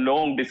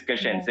 long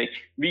discussions. Like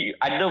we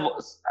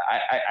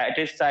at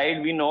a side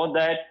we know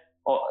that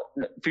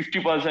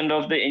 50%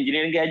 of the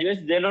engineering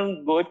graduates, they don't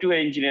go to an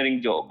engineering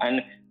job and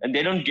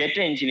they don't get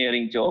an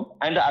engineering job.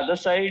 And the other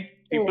side,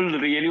 people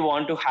really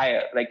want to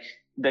hire. Like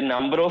the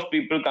number of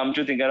people come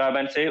to Tinker Hub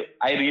and say,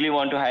 I really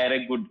want to hire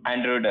a good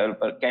Android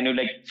developer. Can you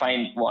like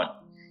find one?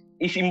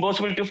 It's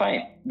impossible to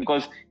find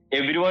because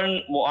everyone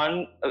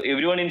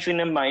is in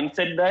a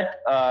mindset that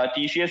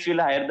TCS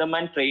will hire them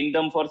and train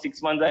them for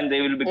 6 months and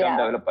they will become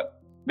developer.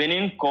 When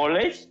in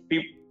college,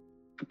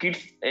 kids,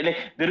 like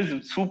there is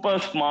super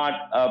smart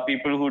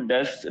people who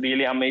does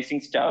really amazing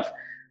stuff,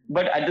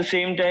 but at the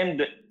same time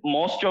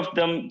most of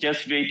them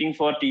just waiting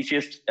for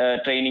TCS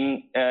training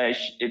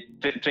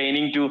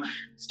to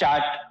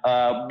start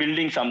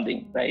building something,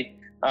 right?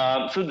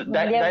 So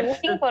that's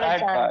waiting for a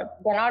chance.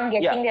 They're not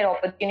getting their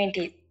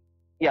opportunity.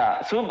 Yeah,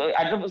 so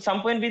at some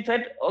point we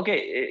said, okay,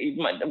 it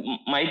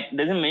might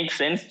doesn't make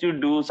sense to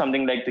do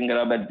something like Tinker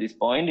Hub at this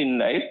point in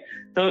life.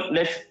 So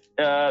let's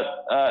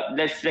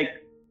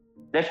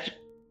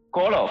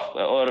call off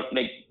or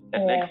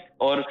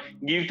or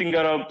give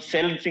Tinker Hub,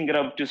 sell Tinker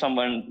Hub to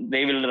someone,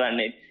 they will run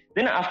it.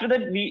 Then after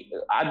that,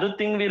 other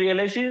thing we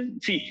realize is,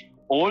 see,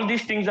 all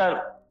these things are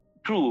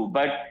true,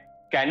 but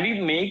can we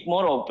make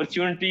more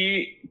opportunity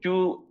to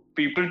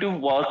people to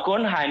work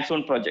on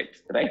hands-on projects,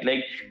 right?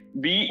 Like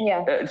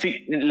see,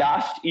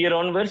 last year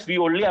onwards, we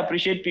only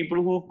appreciate people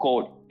who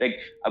code. Like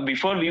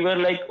before we were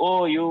like,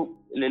 oh, you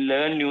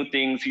learn new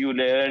things, you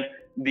learn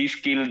this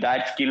skill,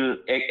 that skill,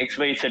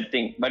 XYZ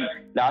thing. But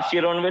last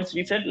year onwards,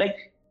 we said like,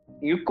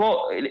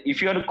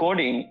 if you are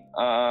coding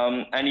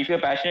and if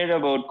you're passionate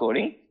about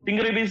coding,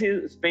 Tinker Hub is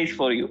a space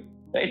for you,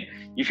 right?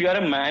 If you are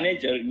a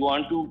manager, you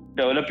want to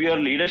develop your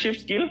leadership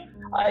skill,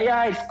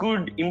 it's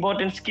good,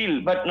 important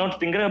skill, but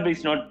Tinker Hub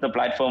is not the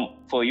platform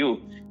for you.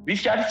 We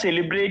started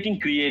celebrating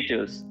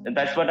creators, and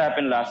that's what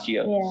happened last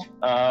year.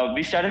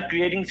 We started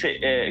creating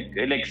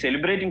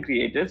celebrating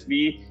creators.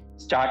 We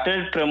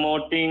started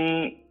promoting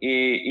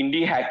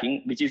indie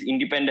hacking, which is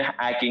independent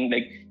hacking.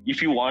 Like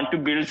if you want to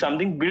build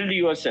something, build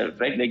yourself,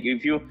 right? Like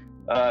if you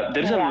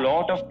there's a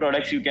lot of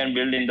products you can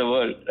build in the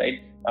world, right?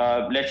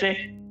 Let's say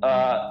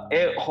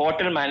a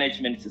hotel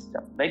management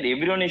system, right?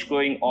 Everyone is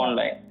going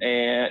online.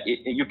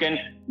 You can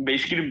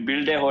basically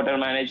build a hotel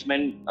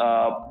management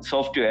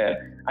software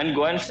and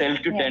go and sell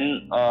to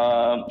 10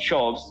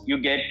 shops. You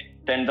get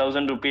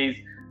 10,000 rupees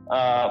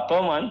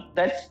per month.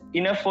 That's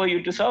enough for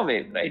you to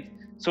survive, right?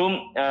 So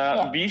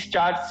we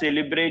start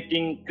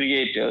celebrating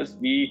creators.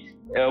 We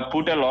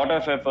put a lot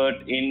of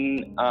effort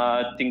in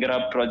Tinker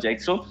Hub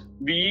projects. So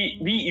we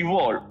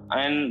evolve,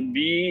 and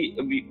we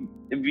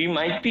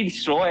might be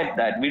slow at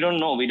that. We don't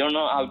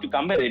know how to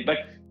compare it. But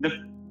the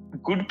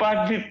good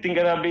part with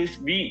Tinker Hub is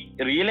we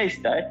realize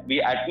that,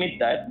 we admit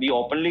that, we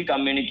openly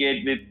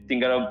communicate with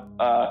Tinker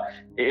Hub,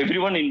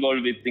 everyone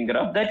involved with Tinker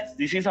Hub, that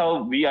this is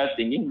how we are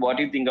thinking. What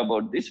do you think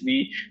about this?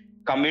 We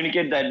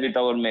communicate that with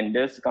our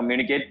mentors,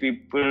 communicate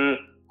people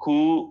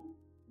who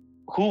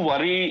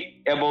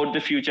worry about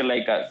the future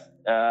like us.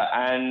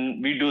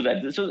 And we do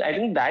that. So I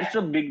think that's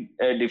a big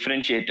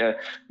differentiator.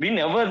 We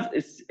never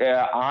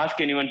ask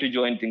anyone to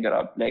join Tinker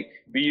Hub. Like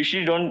we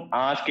usually don't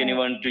ask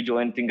anyone to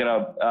join Tinker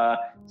Hub.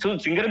 So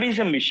Tinker Hub is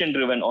a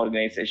mission-driven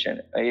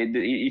organization.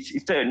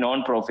 It's a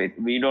non-profit.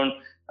 We don't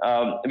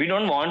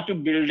want to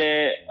build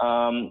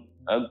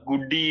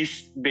goodies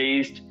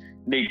based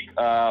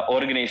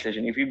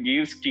organization. If you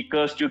give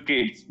stickers to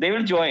kids, they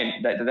will join.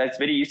 That's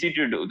very easy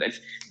to do.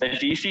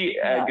 That's easy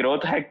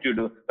growth hack to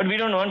do. But we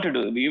don't want to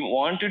do.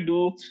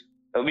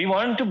 We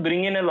want to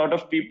bring in a lot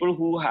of people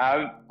who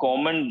have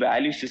common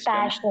value system.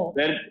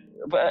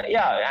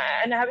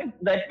 And having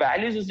that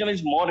value system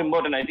is more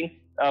important. I think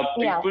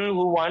people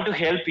who want to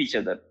help each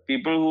other,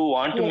 people who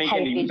want to make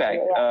an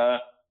impact,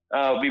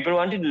 people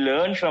want to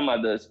learn from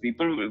others,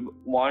 people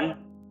want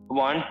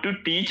to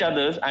teach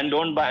others and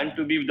don't want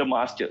to be the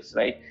masters,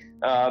 right?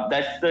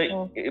 That's the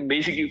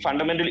basically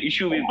fundamental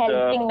issue with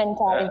helping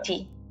mentality.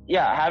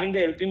 Having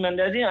the helping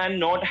mentality and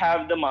not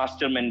have the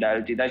master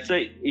mentality. That's the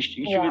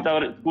issue with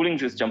our schooling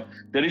system.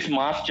 There is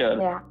master,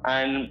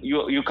 and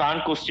you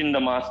can't question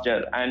the master,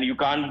 and you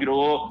can't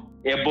grow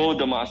above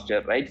the master,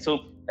 right? So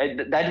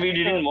that we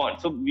didn't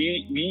want. So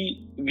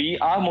we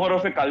are more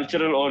of a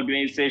cultural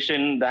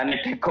organization than a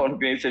tech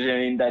organization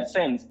in that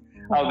sense.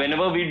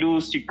 Whenever we do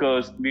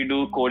stickers, we do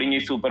coding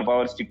is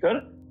superpower sticker.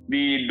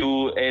 We do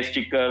a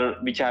sticker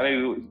which have a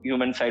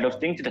human side of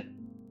things.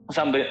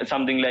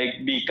 Something like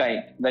be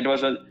kind. That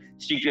was a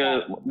sticker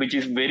which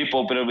is very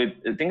popular with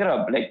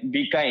ThinkerHub, like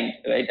be kind,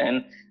 right?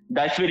 And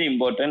that's very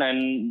important.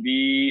 And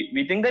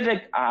we think that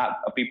like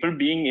people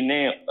being in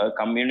a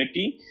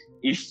community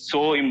is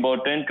so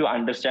important to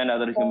understand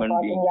other human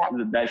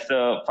beings. That's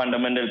a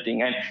fundamental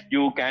thing. And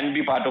you can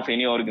be part of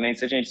any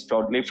organization. It's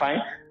totally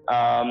fine.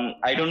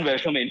 I don't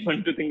welcome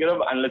anyone to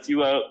ThinkerHub unless you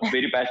are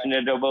very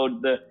passionate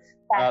about the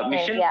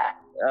mission.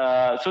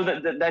 So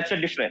that's a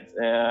difference.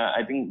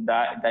 I think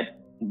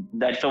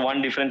that's the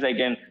one difference I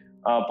can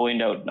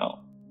point out now.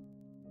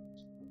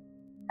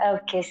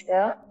 Okay,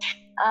 sir.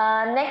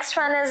 Next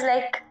one is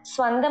like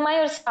സ്വന്തമായി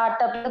ഒരു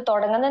startup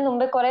തുടങ്ങുന്നതിന്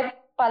മുമ്പ് കുറെ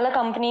പല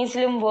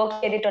കമ്പനീസിലും work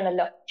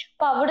ചെയ്തിട്ടുണ്ടല്ലോ.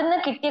 അപ്പൊ അവിടുന്ന്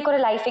കിട്ടിയ കുറെ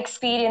ലൈഫ്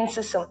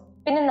എക്സ്പീരിയൻസസും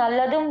പിന്നെ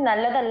നല്ലതും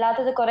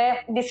നല്ലതല്ലാത്തത് കുറെ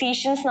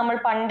ഡിസിഷൻസ് നമ്മൾ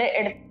പണ്ട്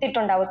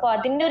എടുത്തിട്ടുണ്ടാവും. അപ്പൊ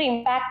അതിന്റെ ഒരു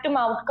ഇമ്പാക്റ്റും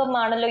ഔട്ട്കം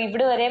ആണല്ലോ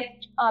ഇവിടെ വരെ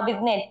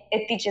ആബിദിനെ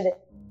എത്തിച്ചത്.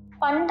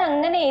 പണ്ട്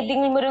അങ്ങനെ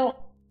ഏതെങ്കിലും ഒരു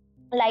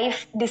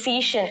ലൈഫ്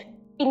ഡിസിഷൻ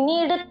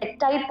പിന്നീട്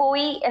തെറ്റായി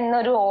പോയി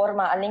എന്നൊരു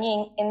ഓർമ്മ അല്ലെങ്കിൽ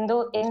എന്തോ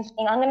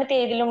അങ്ങനത്തെ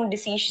ഏതെങ്കിലും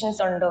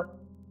ഡിസിഷൻസ് ഉണ്ടോ?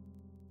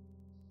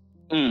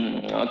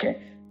 Okay,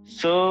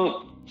 so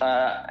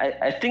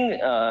I think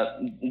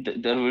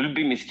there will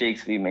be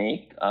mistakes we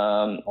make.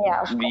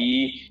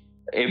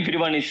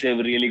 Everyone is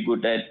really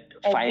good at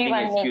finding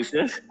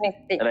excuses,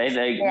 right?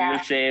 Like we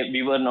will say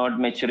we were not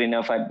mature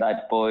enough at that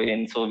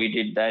point, so we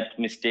did that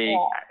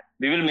mistake.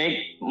 We will make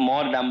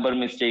more dumber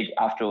mistake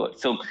afterwards.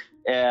 So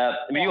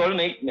we all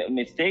make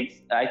mistakes.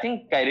 I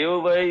think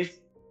career-wise,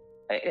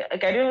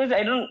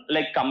 I don't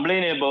like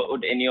complain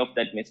about any of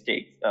that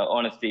mistakes,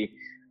 honestly.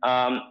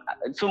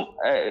 So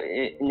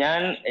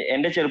ഞാൻ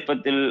എൻ്റെ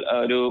ചെറുപ്പത്തിൽ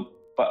ഒരു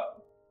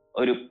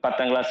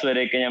 10th class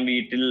വരെയൊക്കെ ഞാൻ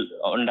വീട്ടിൽ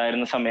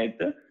ഉണ്ടായിരുന്ന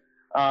സമയത്ത്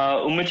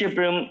ഉമ്മച്ചി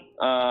എപ്പോഴും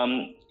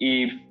ഈ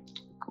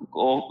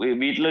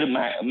വീട്ടിലൊരു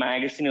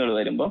മാഗസിനുകൾ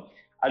വരുമ്പോൾ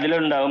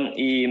അതിലുണ്ടാവും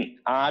ഈ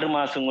 6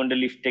 മാസം കൊണ്ട്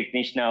ലിഫ്റ്റ്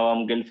ടെക്നീഷ്യൻ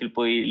ആവാം, ഗൾഫിൽ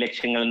പോയി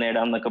ലക്ഷ്യങ്ങൾ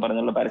നേടാം എന്നൊക്കെ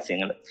പറഞ്ഞുള്ള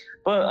പരസ്യങ്ങൾ.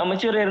 അപ്പൊ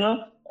അമ്മച്ചി പറയായിരുന്നു,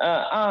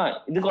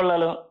 ഇത്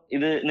കൊള്ളാലോ,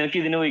 ഇത് നിനക്ക്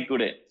ഇതിന്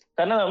പോയിക്കൂടെ.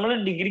 കാരണം നമ്മൾ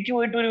ഡിഗ്രിക്ക്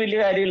പോയിട്ട് ഒരു വലിയ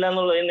കാര്യമില്ല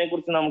എന്നുള്ളതിനെ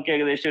കുറിച്ച് നമുക്ക്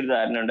ഏകദേശം ഒരു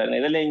ധാരണ ഉണ്ടായിരുന്നു.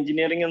 ഇതെല്ലാം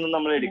എഞ്ചിനീയറിംഗ് ഒന്നും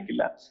നമ്മൾ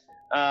എടുക്കില്ല.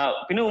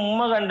 പിന്നെ ഉമ്മ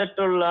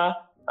കണ്ടിട്ടുള്ള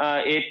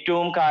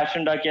ഏറ്റവും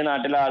കാശുണ്ടാക്കിയ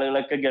നാട്ടിലെ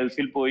ആളുകളൊക്കെ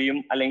ഗൾഫിൽ പോയും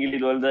അല്ലെങ്കിൽ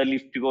ഇതുപോലത്തെ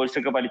ലിഫ്റ്റ് കോഴ്സ്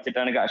ഒക്കെ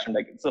പഠിച്ചിട്ടാണ്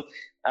കാശുണ്ടാക്കിയത്.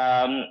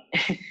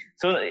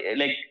 So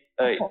like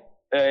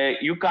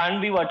you can't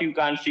B what you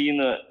can't see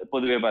എന്ന്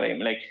പൊതുവെ പറയും.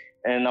 ലൈക്ക്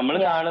നമ്മൾ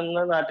കാണുന്ന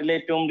നാട്ടിലെ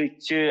ഏറ്റവും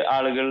റിച്ച്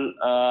ആളുകൾ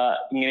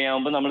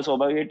ഇങ്ങനെയാവുമ്പോൾ നമ്മൾ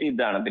സ്വാഭാവികമായിട്ട്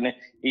ഇതാണ്. പിന്നെ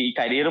ഈ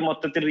കരിയർ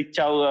മൊത്തത്തിൽ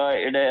റിച്ച്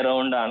ആവുകയുടെ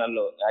അറൗണ്ട്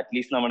ആണല്ലോ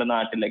അറ്റ്ലീസ്റ്റ് നമ്മുടെ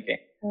നാട്ടിലൊക്കെ.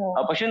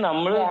 പക്ഷെ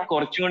നമ്മൾ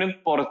കുറച്ചും കൂടി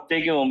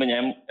പുറത്തേക്ക് പോകുമ്പോൾ,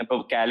 ഞാൻ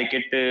ഇപ്പൊ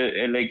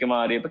കാലിക്കറ്റിലേക്ക്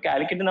മാറിയപ്പോ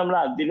കാലിക്കറ്റ് നമ്മൾ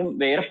അതിലും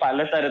വേറെ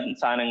പലതരം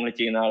സാധനങ്ങൾ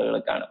ചെയ്യുന്ന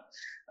ആളുകളെ കാണും.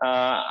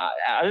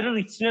 അതൊരു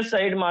റിച്ച്നെസ്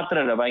സൈഡ്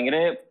മാത്രമല്ല, ഭയങ്കര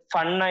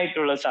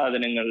ഫണ്ണായിട്ടുള്ള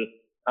സാധനങ്ങൾ.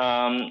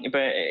 ഇപ്പൊ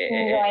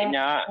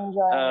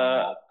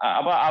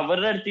അപ്പൊ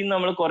അവരുടെ അടുത്ത് നിന്ന്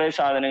നമ്മൾ കുറെ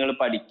സാധനങ്ങൾ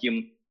പഠിക്കും.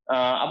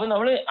 അപ്പൊ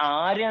നമ്മൾ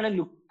ആരെയാണ്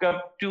ലുക്ക്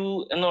അപ്പ് ടു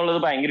എന്നുള്ളത്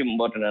ഭയങ്കര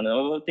ഇമ്പോർട്ടന്റ് ആണ്.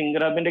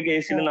 തിങ്കർഹബിന്റെ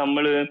കേസിൽ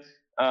നമ്മള്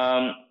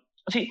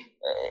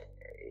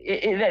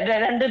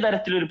രണ്ട്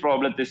തരത്തിലൊരു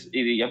പ്രോബ്ലത്തെ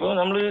ഇത് ചെയ്യും. അപ്പൊ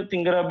നമ്മള്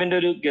തിങ്കർഹബിന്റെ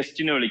ഒരു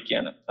ഗസ്റ്റിനെ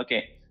വിളിക്കുകയാണ്. Okay,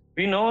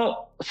 we know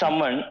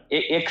someone,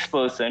 ex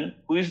person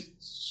who is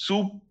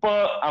super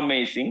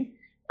amazing,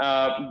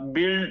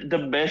 build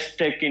the best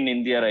tech in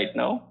India right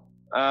now.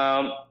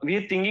 We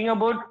are thinking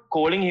about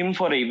calling him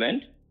for an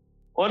event,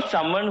 or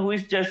someone who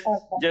is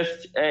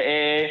just a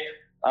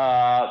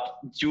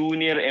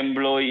junior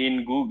employee in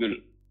Google.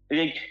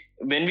 Like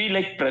when we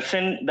like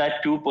present that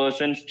two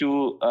persons to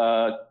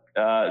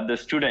the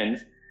students,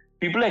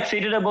 people are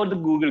excited about the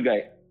Google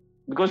guy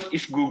because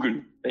it's Google.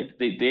 Right?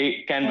 They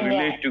can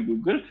relate to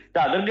Google.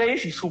 The other guy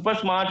is super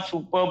smart,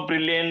 super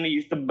brilliant.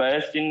 He's the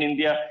best in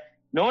India.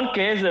 No one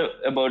cares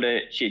about a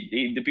shit.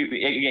 The people,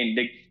 again,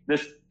 the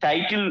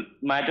title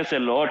matters a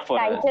lot for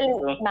us.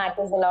 Title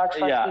matters a lot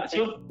for people.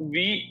 So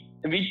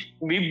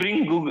we bring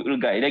Google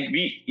guy. Like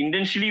we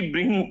intentionally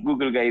bring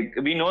Google guy.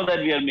 We know that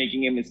we are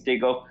making a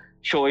mistake of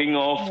showing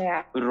off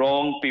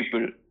wrong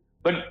people.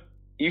 But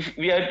if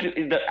we are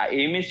the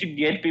aim is to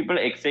get people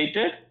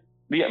excited,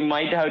 we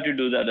might have to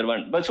do the other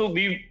one. But so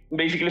we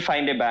basically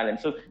find a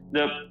balance. So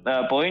the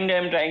point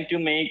I'm trying to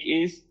make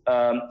is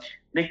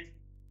like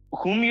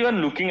whom you are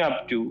looking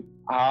up to,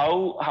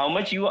 how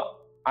much you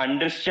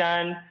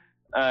understand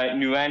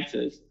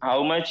nuances,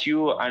 how much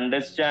you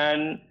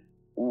understand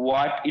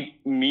what it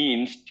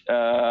means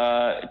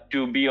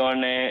to be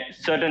on a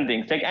certain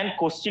things, like, and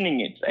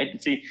questioning it,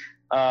 right? See,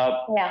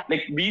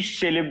 like we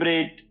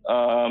celebrate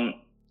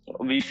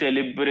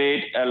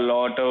a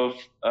lot of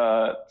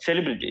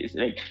celebrities,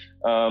 like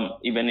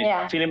even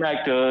film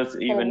actors,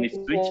 even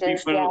rich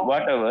people,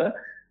 whatever.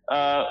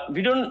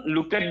 We don't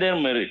look at their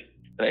merit,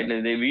 right?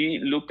 Like we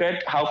look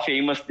at how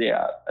famous they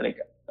are, like,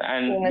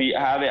 and we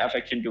have an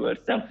affection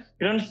towards them.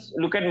 We don't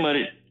look at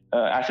merit.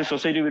 As a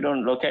society, we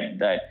don't look at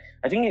that.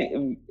 I think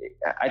in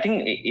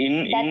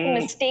that's a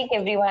mistake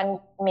everyone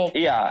makes.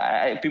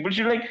 Yeah, people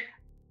should like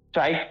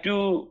try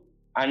to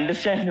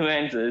understand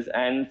nuances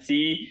and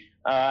see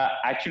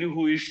actually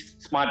who is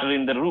smarter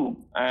in the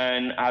room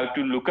and how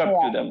to look up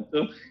to them.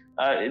 So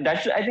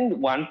that's, I think,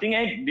 one thing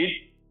I did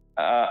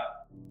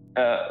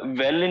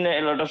well in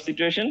a lot of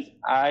situations.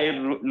 I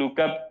look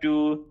up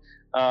to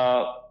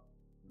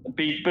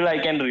people I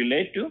can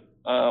relate to.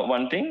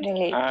 One thing,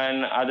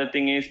 and other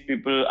thing is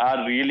people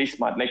are really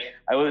smart. Like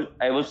I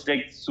was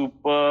like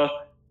super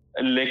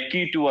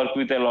lucky to work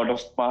with a lot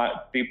of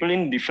smart people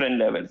in different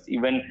levels.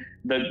 Even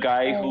the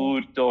guy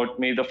who taught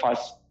me the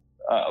first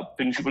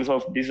principles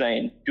of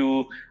design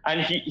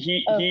and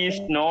he's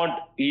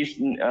not the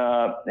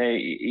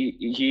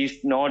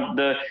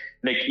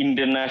like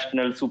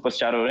international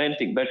superstar or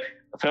anything, but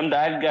from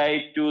that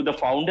guy to the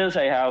founders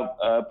I have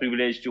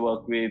privilege to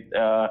work with,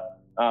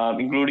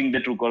 including the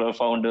Truecaller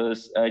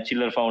founders,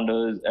 Chiller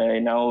founders,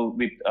 now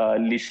with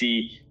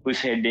Lissy, who's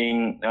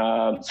heading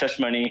Search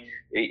Money.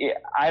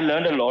 I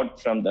learned a lot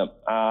from them.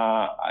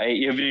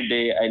 Every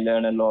day I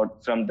learn a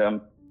lot from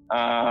them.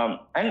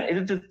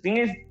 And the thing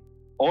is,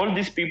 all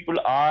these people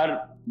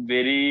are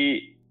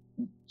very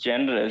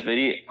generous,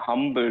 very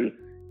humble,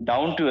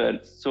 down to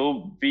earth.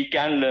 So we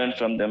can learn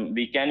from them.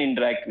 We can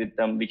interact with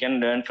them. We can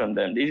learn from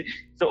them.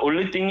 The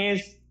only thing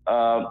is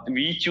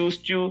we choose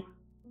to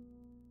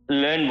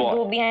learn what,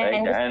 go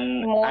behind, right?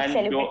 and more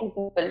celebrity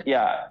people.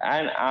 Yeah,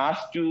 and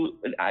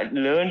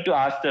learn to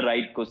ask the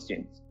right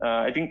questions.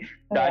 I think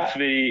that's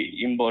very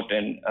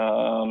important.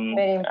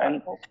 Very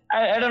important.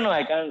 And I don't know,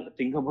 I can't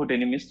think about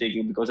any mistake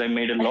because I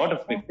made a lot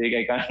of mistake.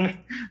 I can't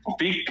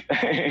pick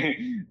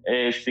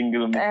a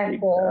single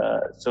mistake.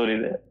 Sorry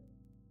there.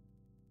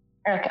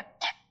 Okay.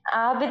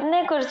 ആബിദിനെ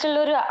കുറിച്ചുള്ള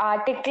ഒരു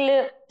article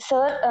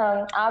sir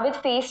Abid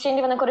face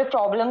ചെയ്യേണ്ടി വന്ന കുറെ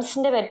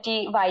പ്രോബ്ലംസിന്റെ പറ്റി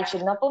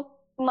വായിച്ചിരുന്നു. അപ്പം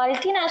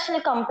multinational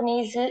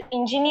കമ്പനീസിൽ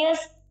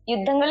engineers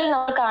യുദ്ധങ്ങളിൽ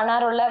നമ്മൾ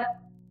കാണാറുള്ള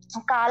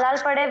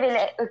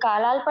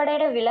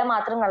കാലാൾപ്പടയുടെ വില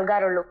മാത്രം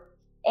നൽകാറുള്ളൂ.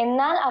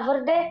 എന്നാൽ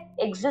അവരുടെ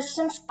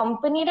എക്സിസ്റ്റൻസ്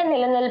കമ്പനിയുടെ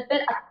നിലനിൽപ്പിൽ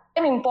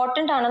അത്രയും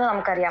ഇമ്പോർട്ടന്റ് ആണെന്ന്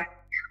നമുക്കറിയാം.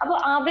 അപ്പൊ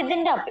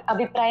ആബിദിന്റെ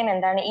അഭിപ്രായം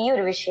എന്താണ് ഈ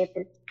ഒരു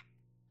വിഷയത്തിൽ?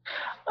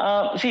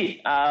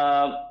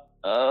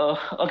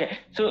 ഓക്കെ,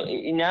 സോ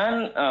ഞാൻ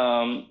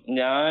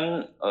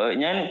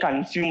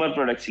കൺസ്യൂമർ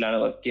പ്രൊഡക്ട്സിലാണ്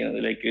വർക്ക് ചെയ്യുന്നത്.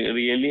 ലൈക്ക്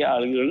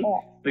ആളുകൾ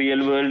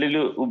റിയൽ വേൾഡിൽ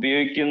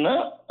ഉപയോഗിക്കുന്ന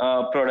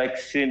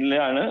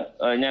പ്രൊഡക്ട്സിലാണ്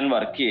ഞാൻ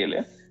വർക്ക് ചെയ്യല്.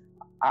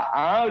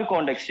 ആ ഒരു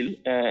കോണ്ടെക്സ്റ്റിൽ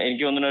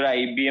എനിക്ക് തോന്നുന്ന ഒരു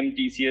IBM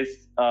TCS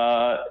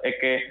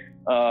ഒക്കെ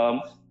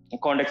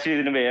കോണ്ടെക്സ്റ്റ്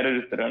ഇതിന് വേറൊരു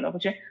ഉത്തരവാണ്.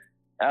 പക്ഷെ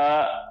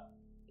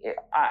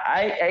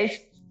I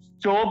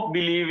stopped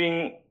believing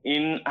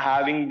in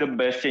having the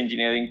best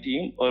engineering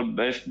team or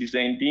best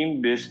design team,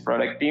 best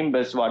product team,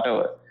 best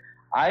whatever.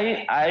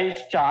 I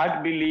start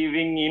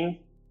believing in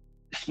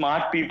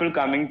smart people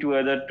coming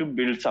together to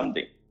build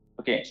something.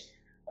 Okay.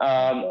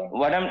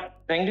 What I'm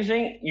trying to say,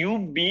 you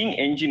being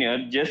engineer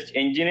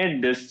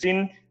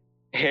doesn't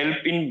help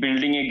in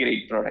building a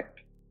great product.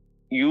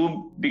 You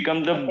become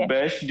the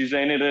best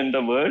designer in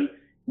the world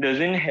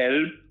doesn't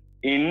help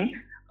in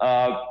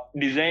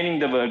designing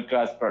the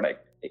world-class product.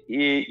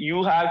 You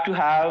have to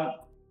have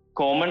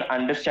common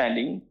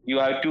understanding. You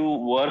have to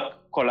work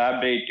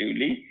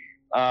collaboratively.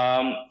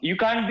 You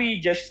can't be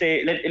just say,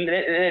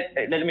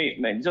 let me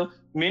explain. So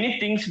many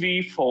things we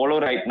follow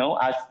right now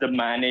as the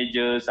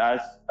managers,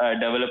 as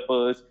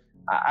developers,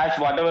 as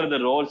whatever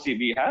the roles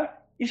we have,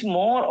 is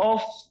more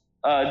of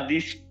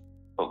this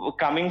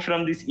coming from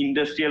this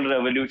industrial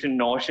revolution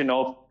notion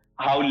of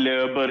how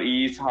labor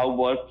is, how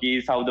work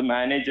is, how the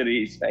manager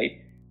is, right?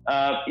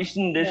 It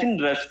doesn't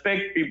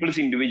respect people's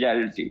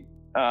individuality.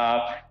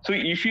 So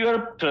if you are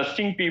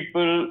trusting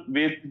people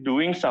with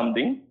doing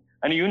something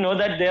and you know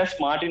that they are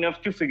smart enough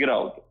to figure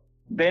out,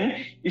 then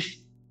it's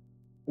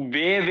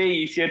way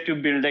easier to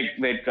build a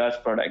world class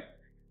product.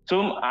 So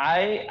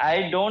I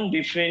don't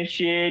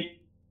differentiate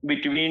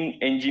between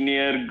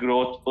engineer,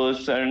 growth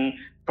person,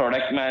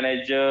 product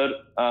manager.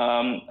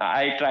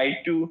 I try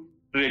to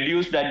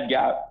reduce that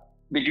gap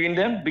between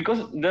them, because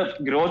the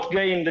growth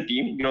guy in the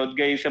team, growth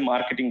guy is a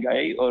marketing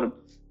guy or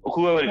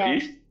whoever it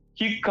is,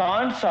 he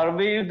can't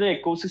survive the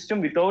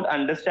ecosystem without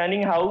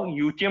understanding how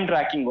UTM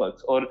tracking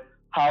works or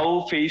how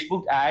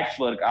Facebook ads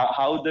work,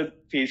 how the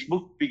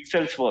Facebook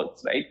pixels works,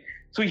 right?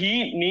 So he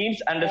needs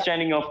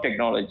understanding of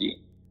technology.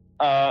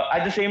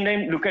 At the same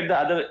time, look at the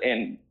other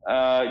end.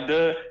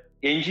 The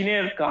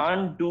engineer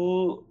can't do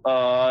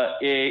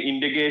a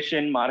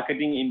integration,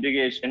 marketing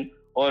integration,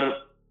 or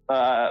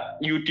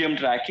UTM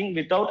tracking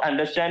without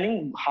understanding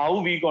how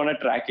we gonna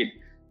track it.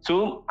 So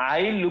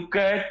I look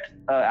at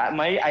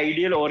my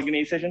ideal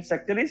organization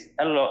structure is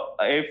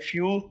a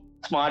few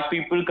smart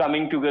people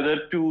coming together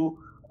to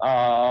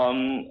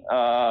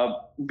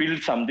build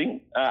something.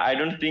 I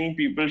don't think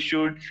people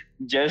should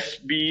just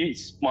be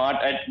smart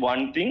at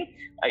one thing.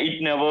 It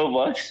never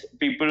works.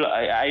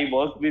 I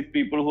work with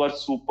people who are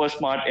super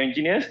smart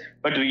engineers,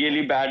 but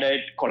really bad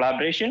at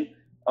collaboration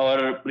or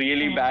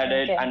really bad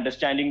at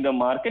understanding the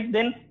market.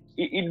 Then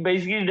it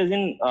basically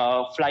doesn't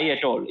fly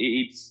at all.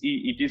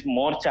 It is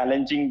more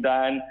challenging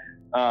than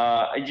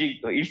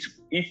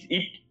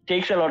it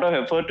takes a lot of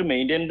effort to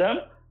maintain them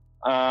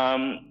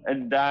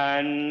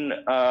than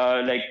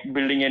like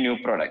building a new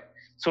product.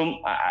 So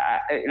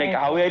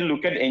how I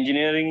look at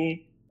engineering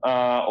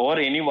or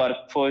any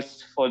workforce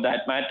for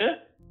that matter,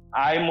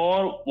 I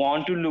more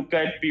want to look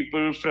at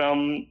people from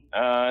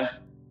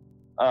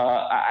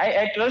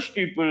I trust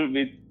people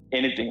with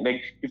anything.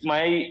 Like if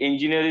my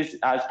engineer is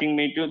asking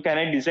me to, can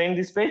I design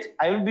this page?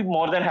 I will be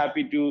more than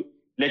happy to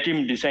let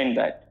him design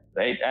that,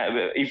 right?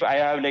 If I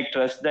have like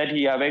trust that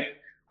he have a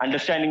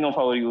understanding of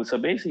our user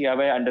base, he have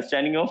a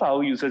understanding of how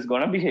users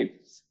gonna behave.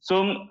 So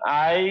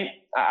I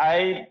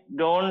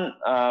don't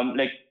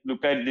like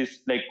look at this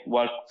like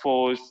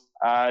workforce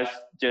as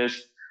just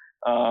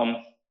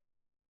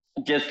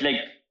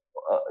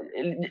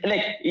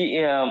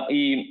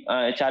ഈ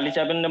Charlie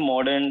ചാപ്ലിന്റെ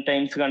Modern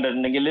Times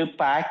കണ്ടിട്ടുണ്ടെങ്കിൽ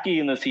pack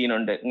ചെയ്യുന്ന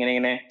സീനുണ്ട്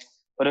ഇങ്ങനെ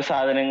ഓരോ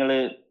സാധനങ്ങള്.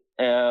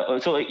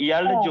 So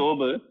ഇയാളുടെ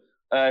job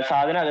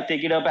സാധനം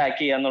അകത്തേക്ക് ഇടുക, പാക്ക്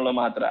ചെയ്യുക എന്നുള്ളത്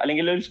മാത്രം,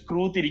 അല്ലെങ്കിൽ ഒരു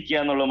സ്ക്രൂ തിരിക്കുക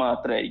എന്നുള്ളത്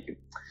മാത്രമായിരിക്കും.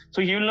 So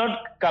he will not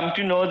come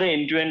to know the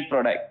end to end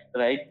product,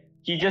 right?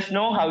 He just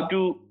know how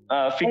to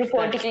fix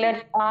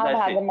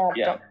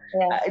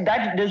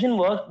that doesn't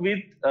work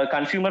with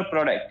consumer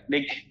product.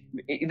 Like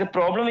the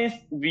problem is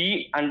we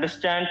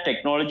understand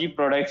technology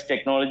products,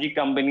 technology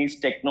companies,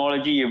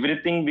 technology,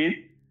 everything with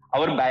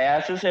our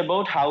biases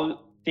about how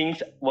things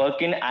work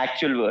in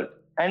actual world.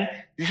 And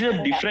this is a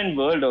different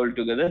world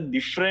altogether,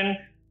 different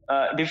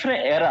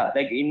era.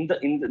 Like in the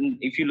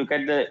if you look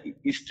at the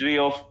history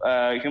of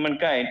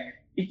humankind,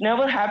 it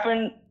never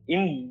happened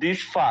in this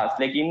fast.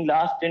 Like in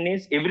last 10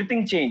 years,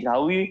 everything changed.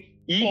 How we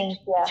eat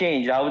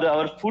change, how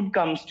our food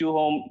comes to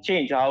home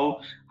change, how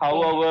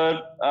our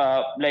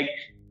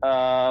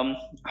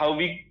how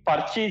we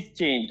purchase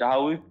change, how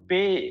we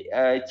pay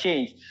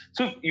change.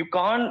 So you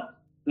can't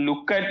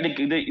look at like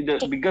the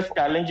biggest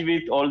challenge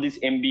with all these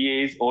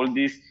MBAs, all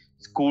this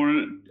school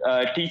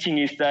teaching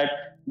is that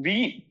we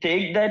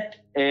take that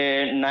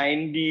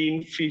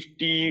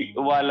 1950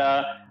 wala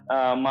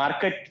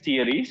market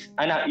theories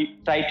and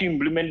try to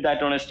implement that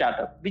on a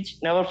startup, which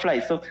never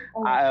flies. So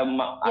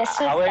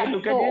how I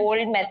look at it,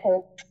 old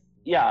methods.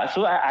 Yeah, so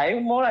I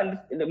more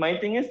my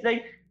thing is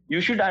like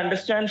you should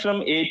understand from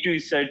A to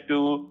Z to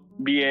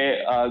be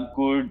a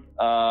good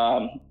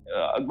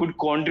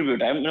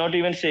contributor. I'm not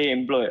even say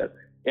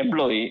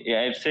employee.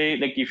 I'd say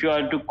like if you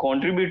are to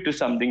contribute to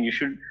something, you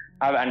should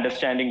have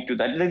understanding to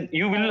that. Like,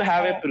 you will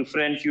have a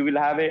preference, you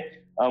will have a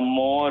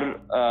more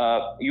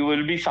you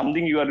will be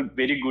something you are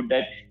very good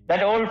at.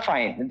 That all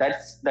fine,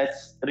 that's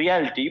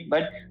reality,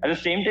 but at the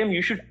same time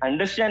you should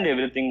understand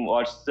everything,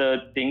 what's the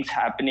things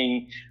happening,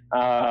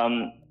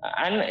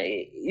 and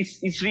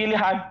it's really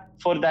hard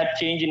for that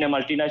change in a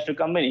multinational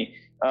company.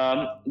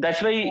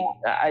 That's why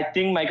I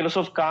think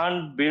Microsoft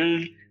can't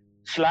build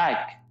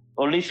Slack.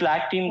 Only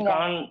Slack team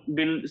can't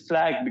build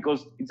Slack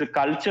because it's a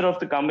culture of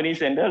the company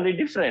is entirely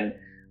different.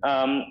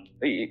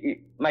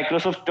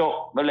 Microsoft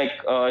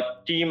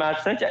team as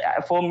such,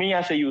 for me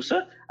as a user,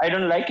 I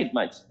don't like it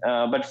much,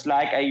 but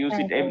Slack I use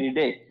it every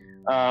day.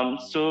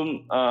 So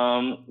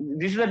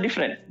this is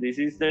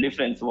the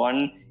difference. One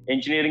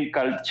engineering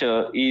culture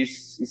is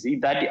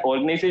that the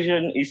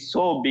organization is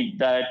so big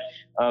that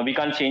we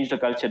can't change the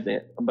culture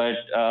there, but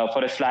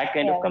for a Slack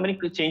kind of company,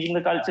 changing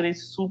the culture is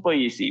super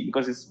easy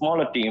because it's a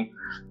smaller team.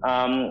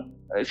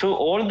 So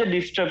all the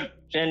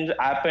disruptions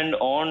happened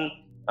on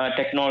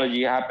technology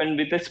happened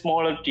with a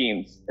smaller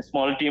teams. A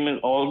smaller team is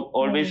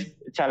always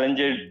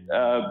challenged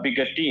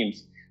bigger teams.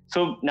 So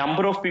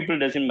number of people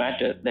doesn't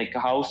matter. Like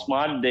how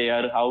smart they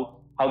are, how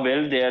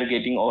well they are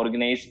getting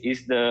organized is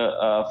the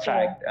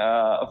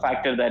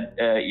factor that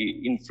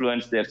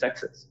influence their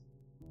success.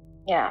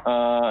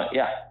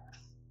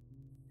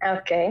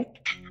 Okay.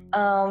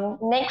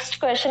 Next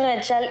question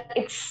വെച്ചാൽ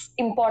it's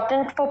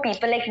important for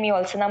people like me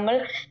also. നമ്മൾ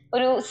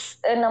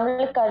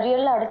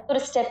കരിയറിൽ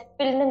അടുത്തൊരു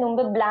സ്റ്റെപ്പിന്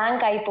മുമ്പ്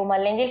blank ആയി പോകും,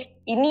 അല്ലെങ്കിൽ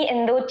ഇനി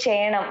എന്തോ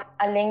ചെയ്യണം,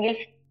 അല്ലെങ്കിൽ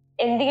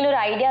എന്തെങ്കിലും ഒരു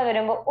ഐഡിയ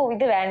വരുമ്പോൾ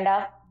ഇത് വേണ്ട,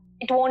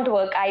 it won't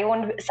work, I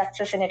won't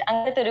success in it,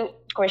 അങ്ങനത്തെ ഒരു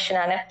ക്വസ്റ്റ്യൻ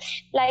ആണ്.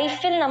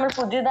 ലൈഫിൽ നമ്മൾ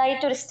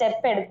പുതിയതായിട്ട് ഒരു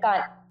സ്റ്റെപ്പ് എടുക്കാൻ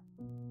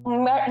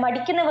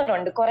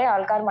മടിക്കുന്നവരുണ്ട്, കുറെ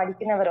ആൾക്കാർ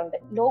മടിക്കുന്നവരുണ്ട്.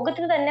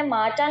 ലോകത്തിന് തന്നെ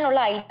മാറ്റാനുള്ള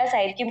ഐഡിയാസ്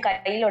ആയിരിക്കും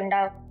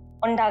കയ്യിലുണ്ടാവും,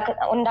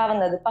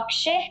 ഉണ്ടാവുന്നത്.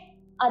 പക്ഷെ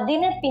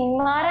അതിന്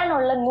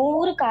പിന്മാറാനുള്ള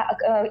 100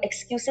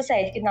 എക്സ്ക്യൂസസ്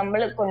ആയിരിക്കും നമ്മൾ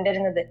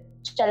കൊണ്ടുവരുന്നത്.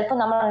 ചിലപ്പോൾ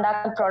നമ്മൾ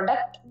ഉണ്ടാക്കുന്ന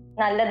പ്രൊഡക്റ്റ്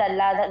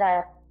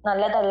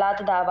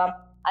നല്ലതല്ലാത്തതാവാം,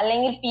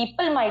 അല്ലെങ്കിൽ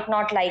people might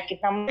not like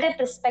it. നമ്മുടെ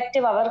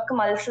പെർസ്പെക്റ്റീവ് അവർക്ക്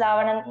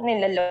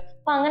മനസ്സിലാവണമെന്നില്ലല്ലോ.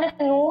 അപ്പൊ അങ്ങനെ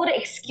 100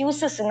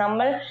 എക്സ്ക്യൂസസ്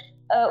നമ്മൾ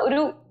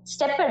ഒരു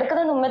സ്റ്റെപ്പ്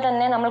എടുക്കുന്നതിന് മുമ്പ്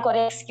തന്നെ നമ്മൾ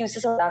കുറെ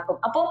എക്സ്ക്യൂസസ് ഉണ്ടാക്കും.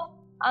 അപ്പൊ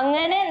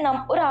അങ്ങനെ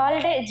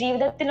ഒരാളുടെ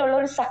ജീവിതത്തിലുള്ള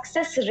ഒരു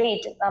സക്സസ്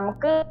റേറ്റ്,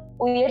 നമുക്ക്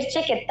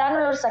ഉയർച്ചയ്ക്ക്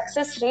എത്താനുള്ള ഒരു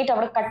സക്സസ് റേറ്റ്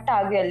അവിടെ കട്ട്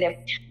ആകുകയല്ലേ.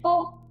 അപ്പോ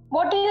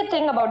what do you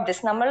think about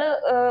this? നമ്മൾ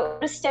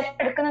ഒരു സ്റ്റെപ്പ്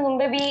എടുക്കുന്നതിന്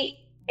മുമ്പ്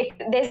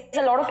there's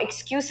a lot of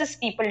excuses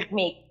people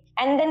make,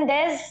 and then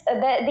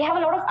they have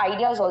a lot of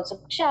ideas also,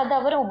 പക്ഷെ അത്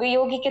അവർ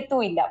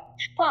ഉപയോഗിക്കത്തുമില്ല.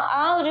 അപ്പൊ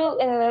ആ ഒരു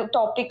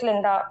ടോപ്പിക്കിൽ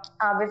എന്താ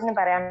ആബിദിന്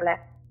പറയാനുള്ളത്?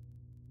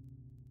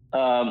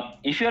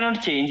 If you are not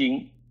changing,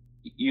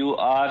 you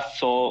are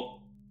so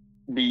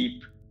deep,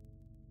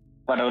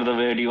 whatever the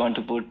word you want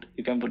to put,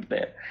 you can put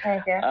there.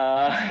 Okay.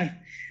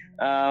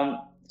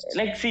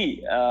 Like see,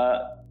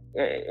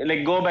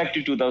 like go back to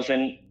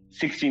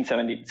 2016,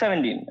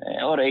 17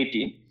 or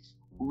 18,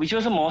 which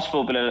was the most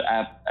popular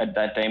app at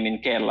that time in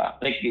Kerala.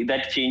 Like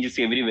that changes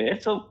everywhere.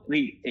 So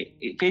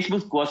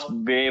Facebook was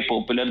way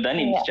popular than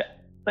Insta,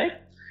 right?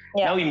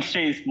 Yeah. Now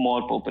Insta is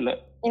more popular.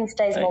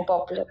 Insta is more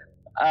popular.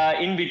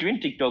 In between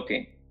TikTok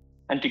came,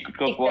 and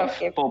TikTok was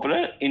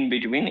popular in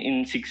between. In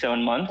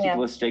 6-7 months, it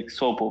was like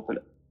so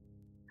popular.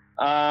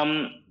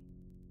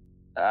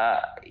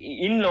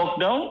 In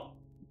lockdown,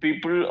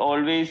 people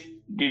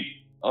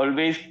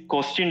always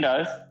questioned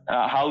us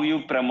how you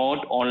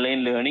promote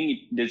online learning.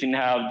 It doesn't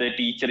have the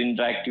teacher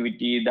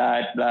interactivity,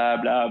 that blah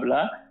blah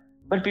blah.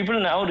 But people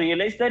now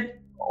realize that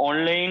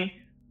online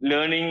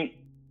learning,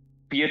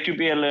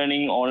 peer-to-peer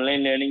learning,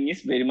 online learning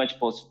is very much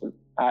possible.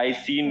 I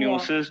see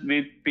news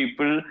with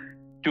people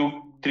took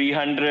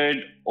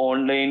 300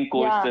 online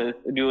courses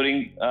during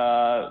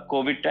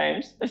COVID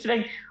times. It's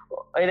like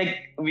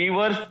we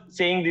were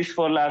saying this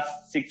for last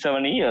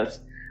 6-7 years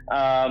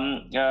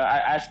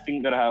as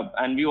Thinker Hub,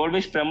 and we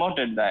always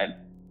promoted that.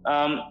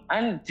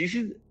 And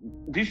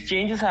these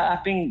changes are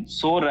happening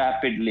so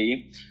rapidly,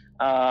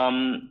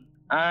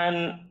 and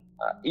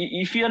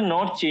if you are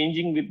not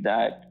changing with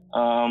that,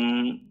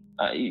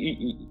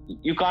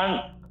 you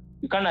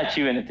can't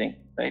achieve anything,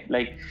 right?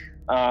 Like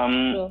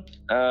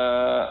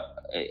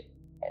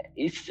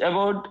it's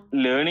about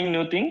learning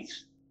new things.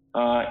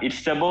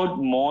 It's about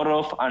more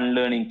of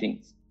unlearning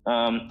things.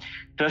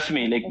 Trust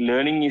me, like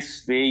learning is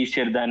way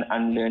easier than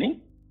unlearning.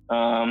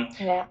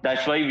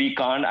 That's why we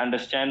can't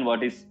understand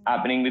what is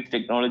happening with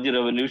technology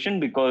revolution,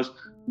 because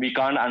we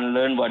can't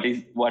unlearn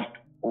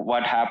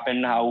what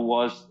happened, how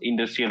was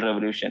industrial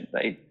revolution,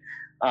 right?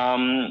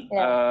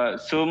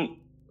 So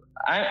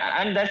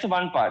and that's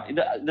one part.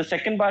 The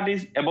second part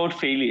is about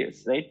failures,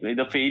 right?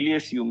 The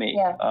failures you make.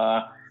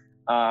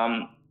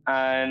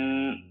 And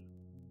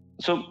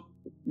so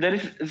there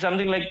is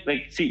something like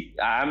see,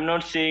 I'm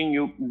not saying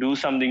you do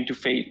something to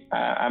fail.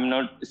 I'm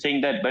not saying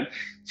that, but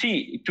see,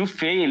 to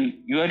fail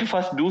you have to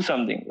first do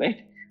something, right?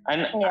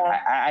 And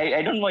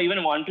I don't even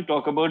want to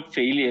talk about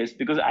failures,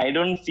 because I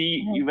don't see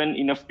even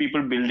enough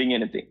people building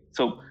anything.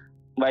 So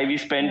why we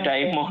spend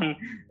time on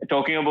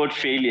talking about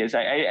failures?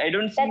 I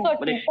don't see. That's what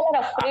people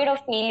are afraid of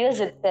failures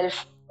itself.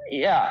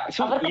 Yeah.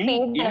 So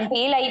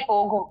fail I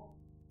pogum.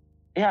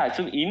 Yeah.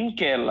 So in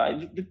Kerala,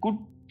 the good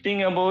thing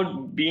about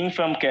being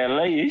from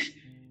Kerala is,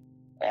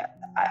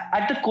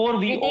 at the core,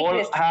 we all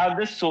have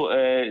this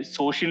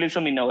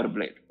socialism in our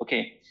blood,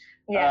 okay?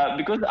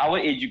 Because our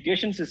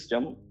education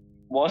system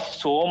was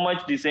so much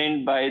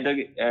designed by the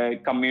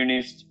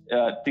communist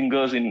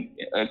thinkers in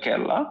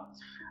Kerala.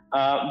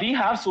 We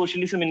have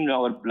socialism in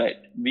our blood.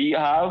 We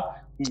have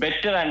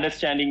better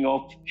understanding of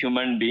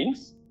human beings,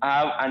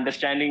 have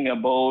understanding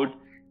about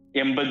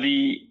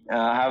empathy,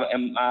 have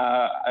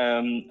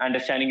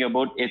understanding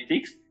about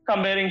ethics,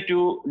 comparing to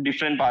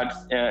different parts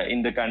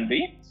in the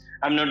country.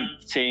 I'm not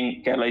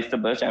saying Kerala is the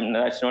best.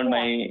 That's not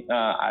my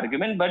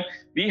argument. But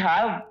we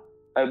had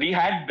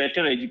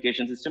better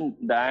education system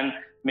than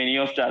many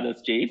of the other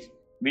states.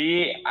 We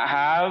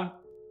have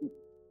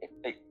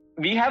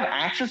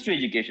access to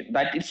education.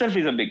 That itself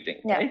is a big thing,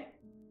 right?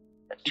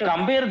 True.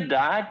 Compare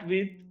that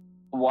with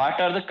what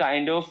are the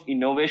kind of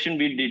innovation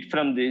we did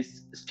from this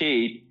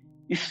state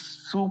is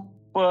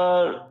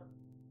super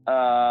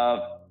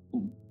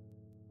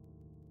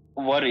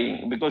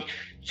worrying, because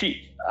see,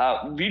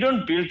 we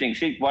don't build things.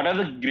 See, what are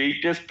the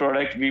greatest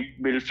products we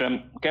build from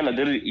Kerala?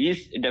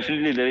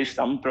 There is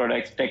some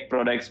products, tech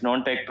products,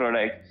 non-tech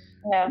products.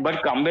 But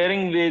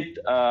comparing with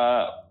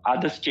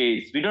other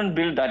states, we don't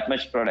build that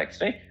much products,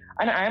 right?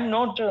 And I am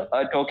not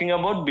talking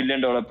about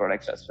billion-dollar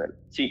products as well.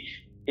 See,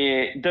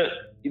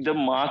 the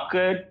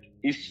market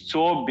is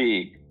so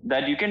big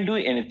that you can do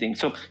anything.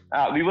 So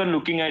we were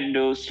looking at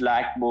those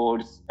Slack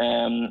boards.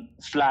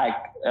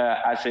 Slack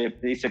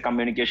is a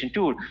communication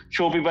tool.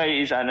 Shopify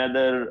is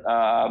another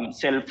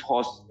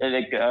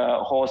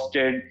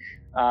hosted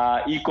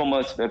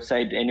e-commerce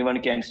website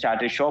anyone can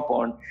start a shop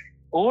on.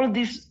 All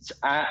these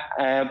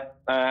apps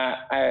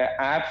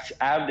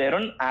have their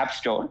own app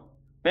store,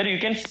 where you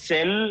can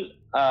sell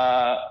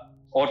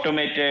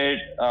automated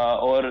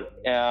or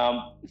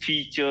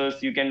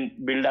features you can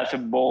build as a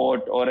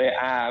bot or an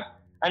app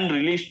and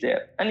release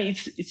there. And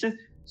it's a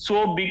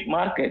so big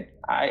market.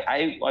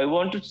 I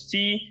want to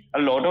see a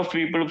lot of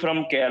people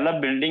from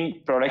Kerala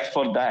building products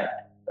for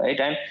that, right?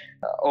 And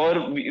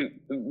or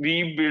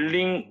we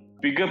building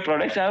bigger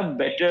products have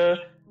better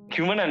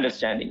human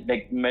understanding,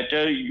 like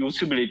better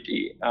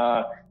usability.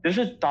 There's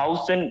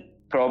 1,000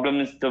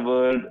 problems in the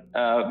world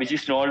which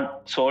is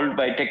not solved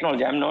by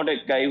technology. I'm not a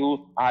guy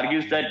who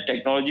argues that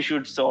technology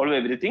should solve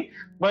everything,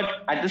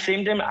 but at the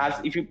same time, as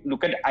if you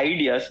look at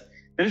ideas,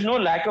 there is no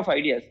lack of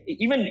ideas.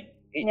 Even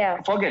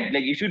forget,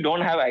 like if you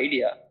don't have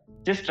idea,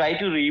 just try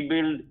to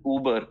rebuild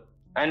Uber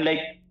and like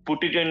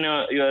put it in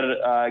your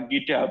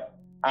GitHub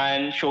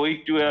and show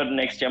it to your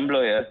next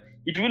employer.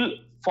 It will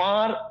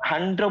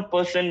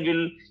 100%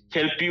 will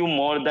help you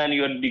more than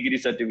your degree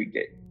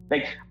certificate.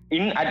 Like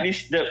in at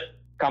least the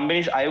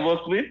companies I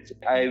work with,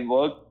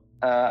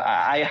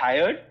 I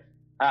hired.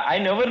 I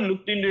never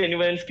looked into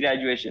anyone's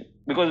graduation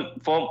because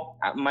for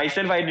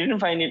myself, I didn't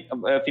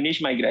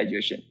finish my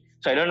graduation.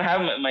 So I don't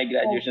have my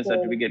graduation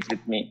certificate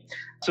with me.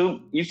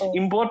 So it's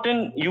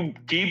important you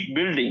keep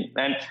building.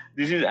 And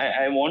this is,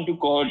 I want to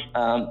quote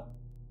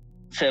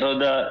Sero,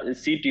 the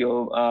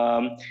CTO.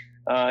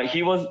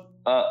 He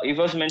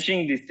was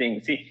mentioning this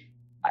thing. See,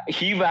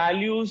 he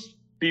values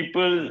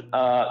people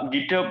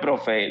GitHub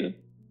profile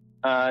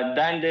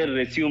than their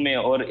resume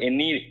or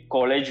any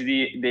college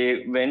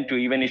they went to,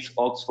 even it's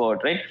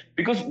Oxford, right?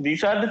 Because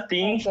these are the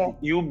things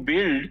you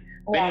build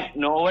when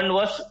no one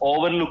was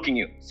overlooking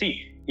you.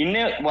 See, in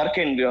a work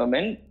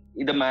environment,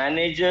 the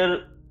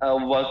manager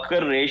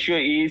worker ratio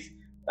is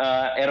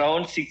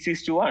around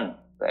 6:1,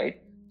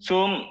 right?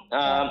 So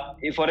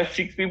if for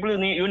 6 people,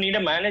 you need a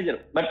manager.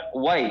 But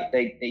why?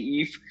 Like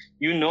if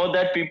you know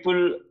that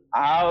people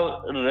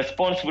are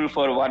responsible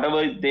for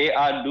whatever they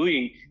are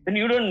doing, then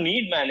you don't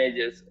need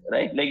managers,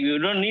 right? Like you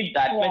don't need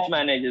that much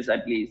managers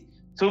at least.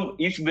 So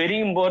it's very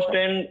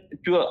important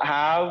to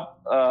have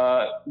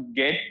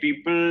get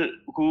people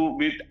who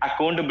with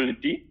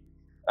accountability.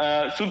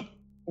 So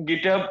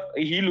GitHub,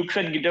 he looks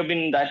at GitHub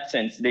in that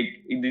sense.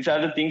 Like these are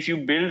the things you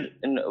build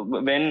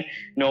when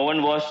no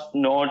one was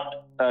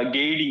not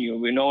guiding you,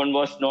 when no one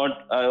was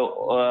not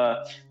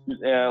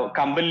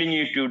compelling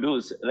you to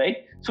do,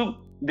 right? So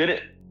there,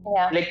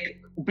 like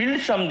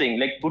build something,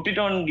 like put it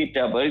on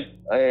GitHub,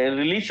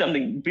 release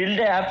something, build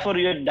an app for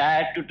your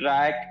dad to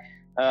track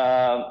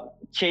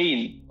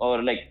chain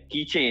or like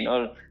keychain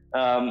or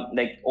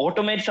like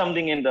automate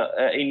something in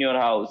your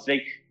house,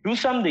 like do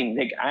something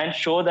like and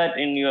show that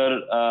in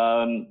your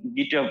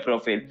GitHub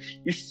profile.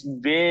 It's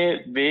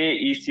way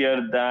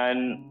easier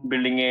than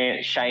building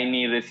a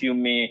shiny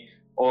resume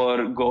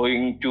or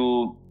going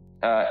to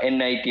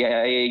NIT,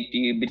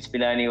 IIT, BITS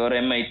Pilani or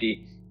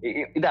MIT.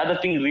 The other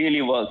thing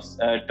really works.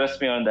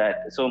 Trust me on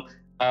that. So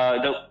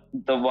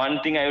the one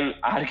thing I will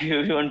argue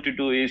everyone to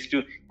do is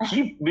to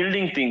keep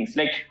building things.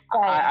 Like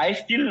I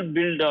still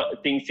build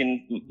things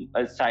in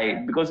a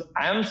side because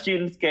I'm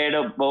still scared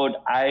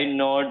about I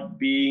not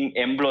being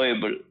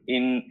employable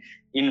in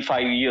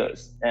 5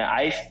 years.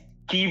 I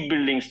keep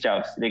building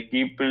stuff, like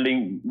keep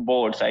building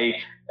boards. I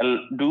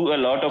do a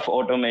lot of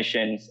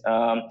automations,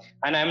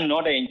 and I'm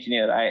not an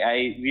engineer.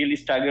 I really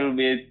struggle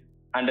with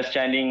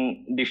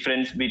understanding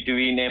difference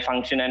between a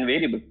function and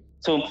variable.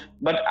 So,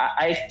 but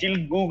I still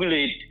Google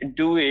it,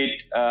 do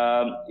it,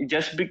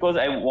 just because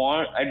I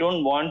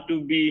don't want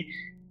to be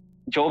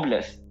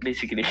jobless,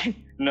 basically.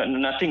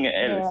 Nothing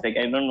else. Like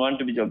I don't want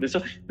to be jobless.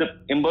 So the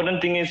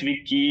important thing is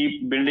we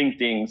keep building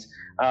things.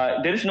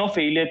 There is no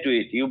failure to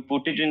it. You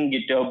put it in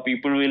GitHub,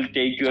 people will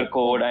take your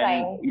code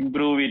and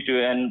improve it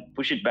and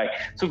push it back.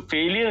 So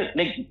failure,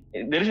 like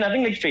there is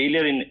nothing like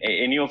failure in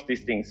any of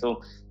these things.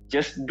 So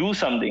just do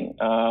something.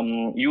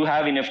 You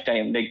have enough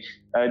time. Like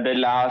the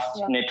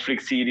last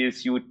Netflix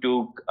series you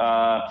took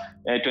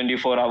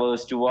 24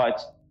 hours to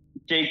watch,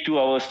 take 2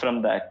 hours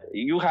from that.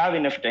 You have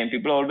enough time.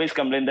 People always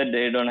complain that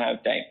they don't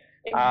have time.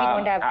 We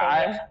don't have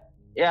time.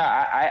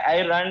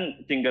 I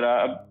run Thinker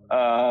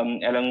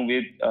along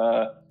with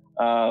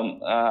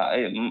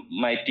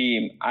my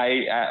team.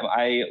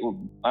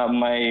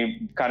 My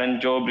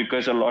current job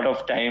requires a lot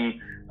of time,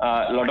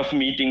 a lot of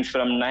meetings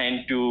from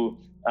 9 to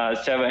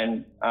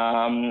 7,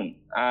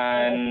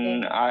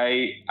 and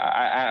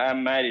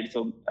I'm married,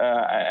 so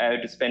I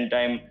have to spend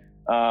time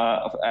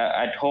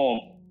at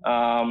home,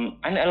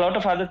 and a lot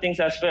of other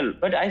things as well.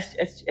 But I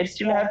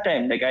still have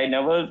time. Like I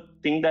never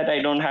think that I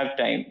don't have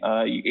time.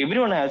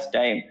 Everyone has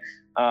time.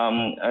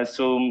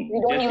 So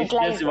it's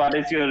just what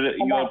is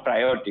your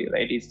priority,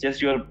 right? It's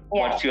just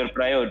what's your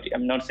priority.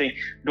 I'm not saying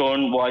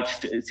don't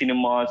watch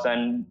cinemas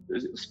and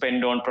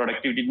spend on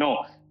productivity.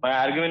 No, my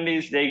argument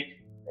is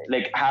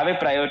like have a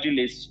priority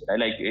list.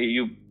 Like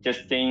you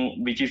just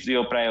think which is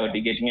your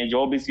priority. Getting a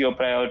job is your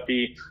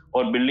priority,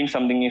 or building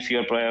something is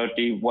your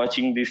priority.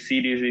 Watching this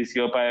series is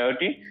your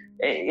priority.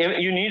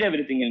 You need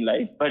everything in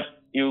life,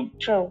 but you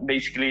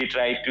basically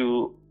try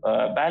to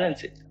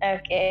balance it.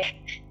 Okay.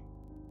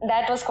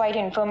 that was quite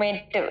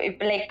informative.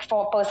 Like for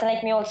a person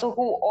like me also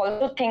who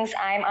also thinks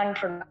I'm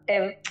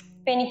unproductive.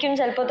 എനിക്കും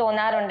ചിലപ്പോൾ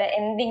തോന്നാറുണ്ട്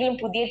എന്തെങ്കിലും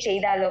പുതിയ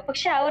ചെയ്താലോ,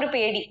 പക്ഷെ ആ ഒരു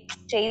പേടി,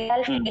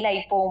 ചെയ്താൽ ഫെയിൽ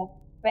ആയി പോവും,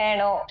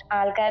 വേണോ,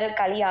 ആൾക്കാർ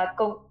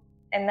കളിയാക്കും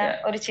എന്ന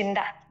ഒരു ചിന്ത.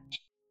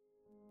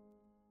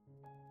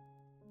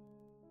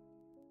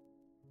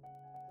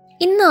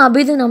 ഇന്ന്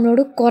ആബിദ്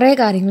നമ്മളോട് കുറേ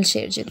കാര്യങ്ങൾ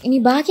ഷെയർ ചെയ്തു. ഇനി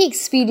ബാക്കി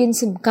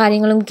എക്സ്പീരിയൻസും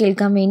കാര്യങ്ങളും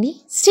കേൾക്കാൻ വേണ്ടി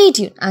stay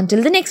tune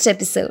until the next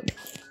episode.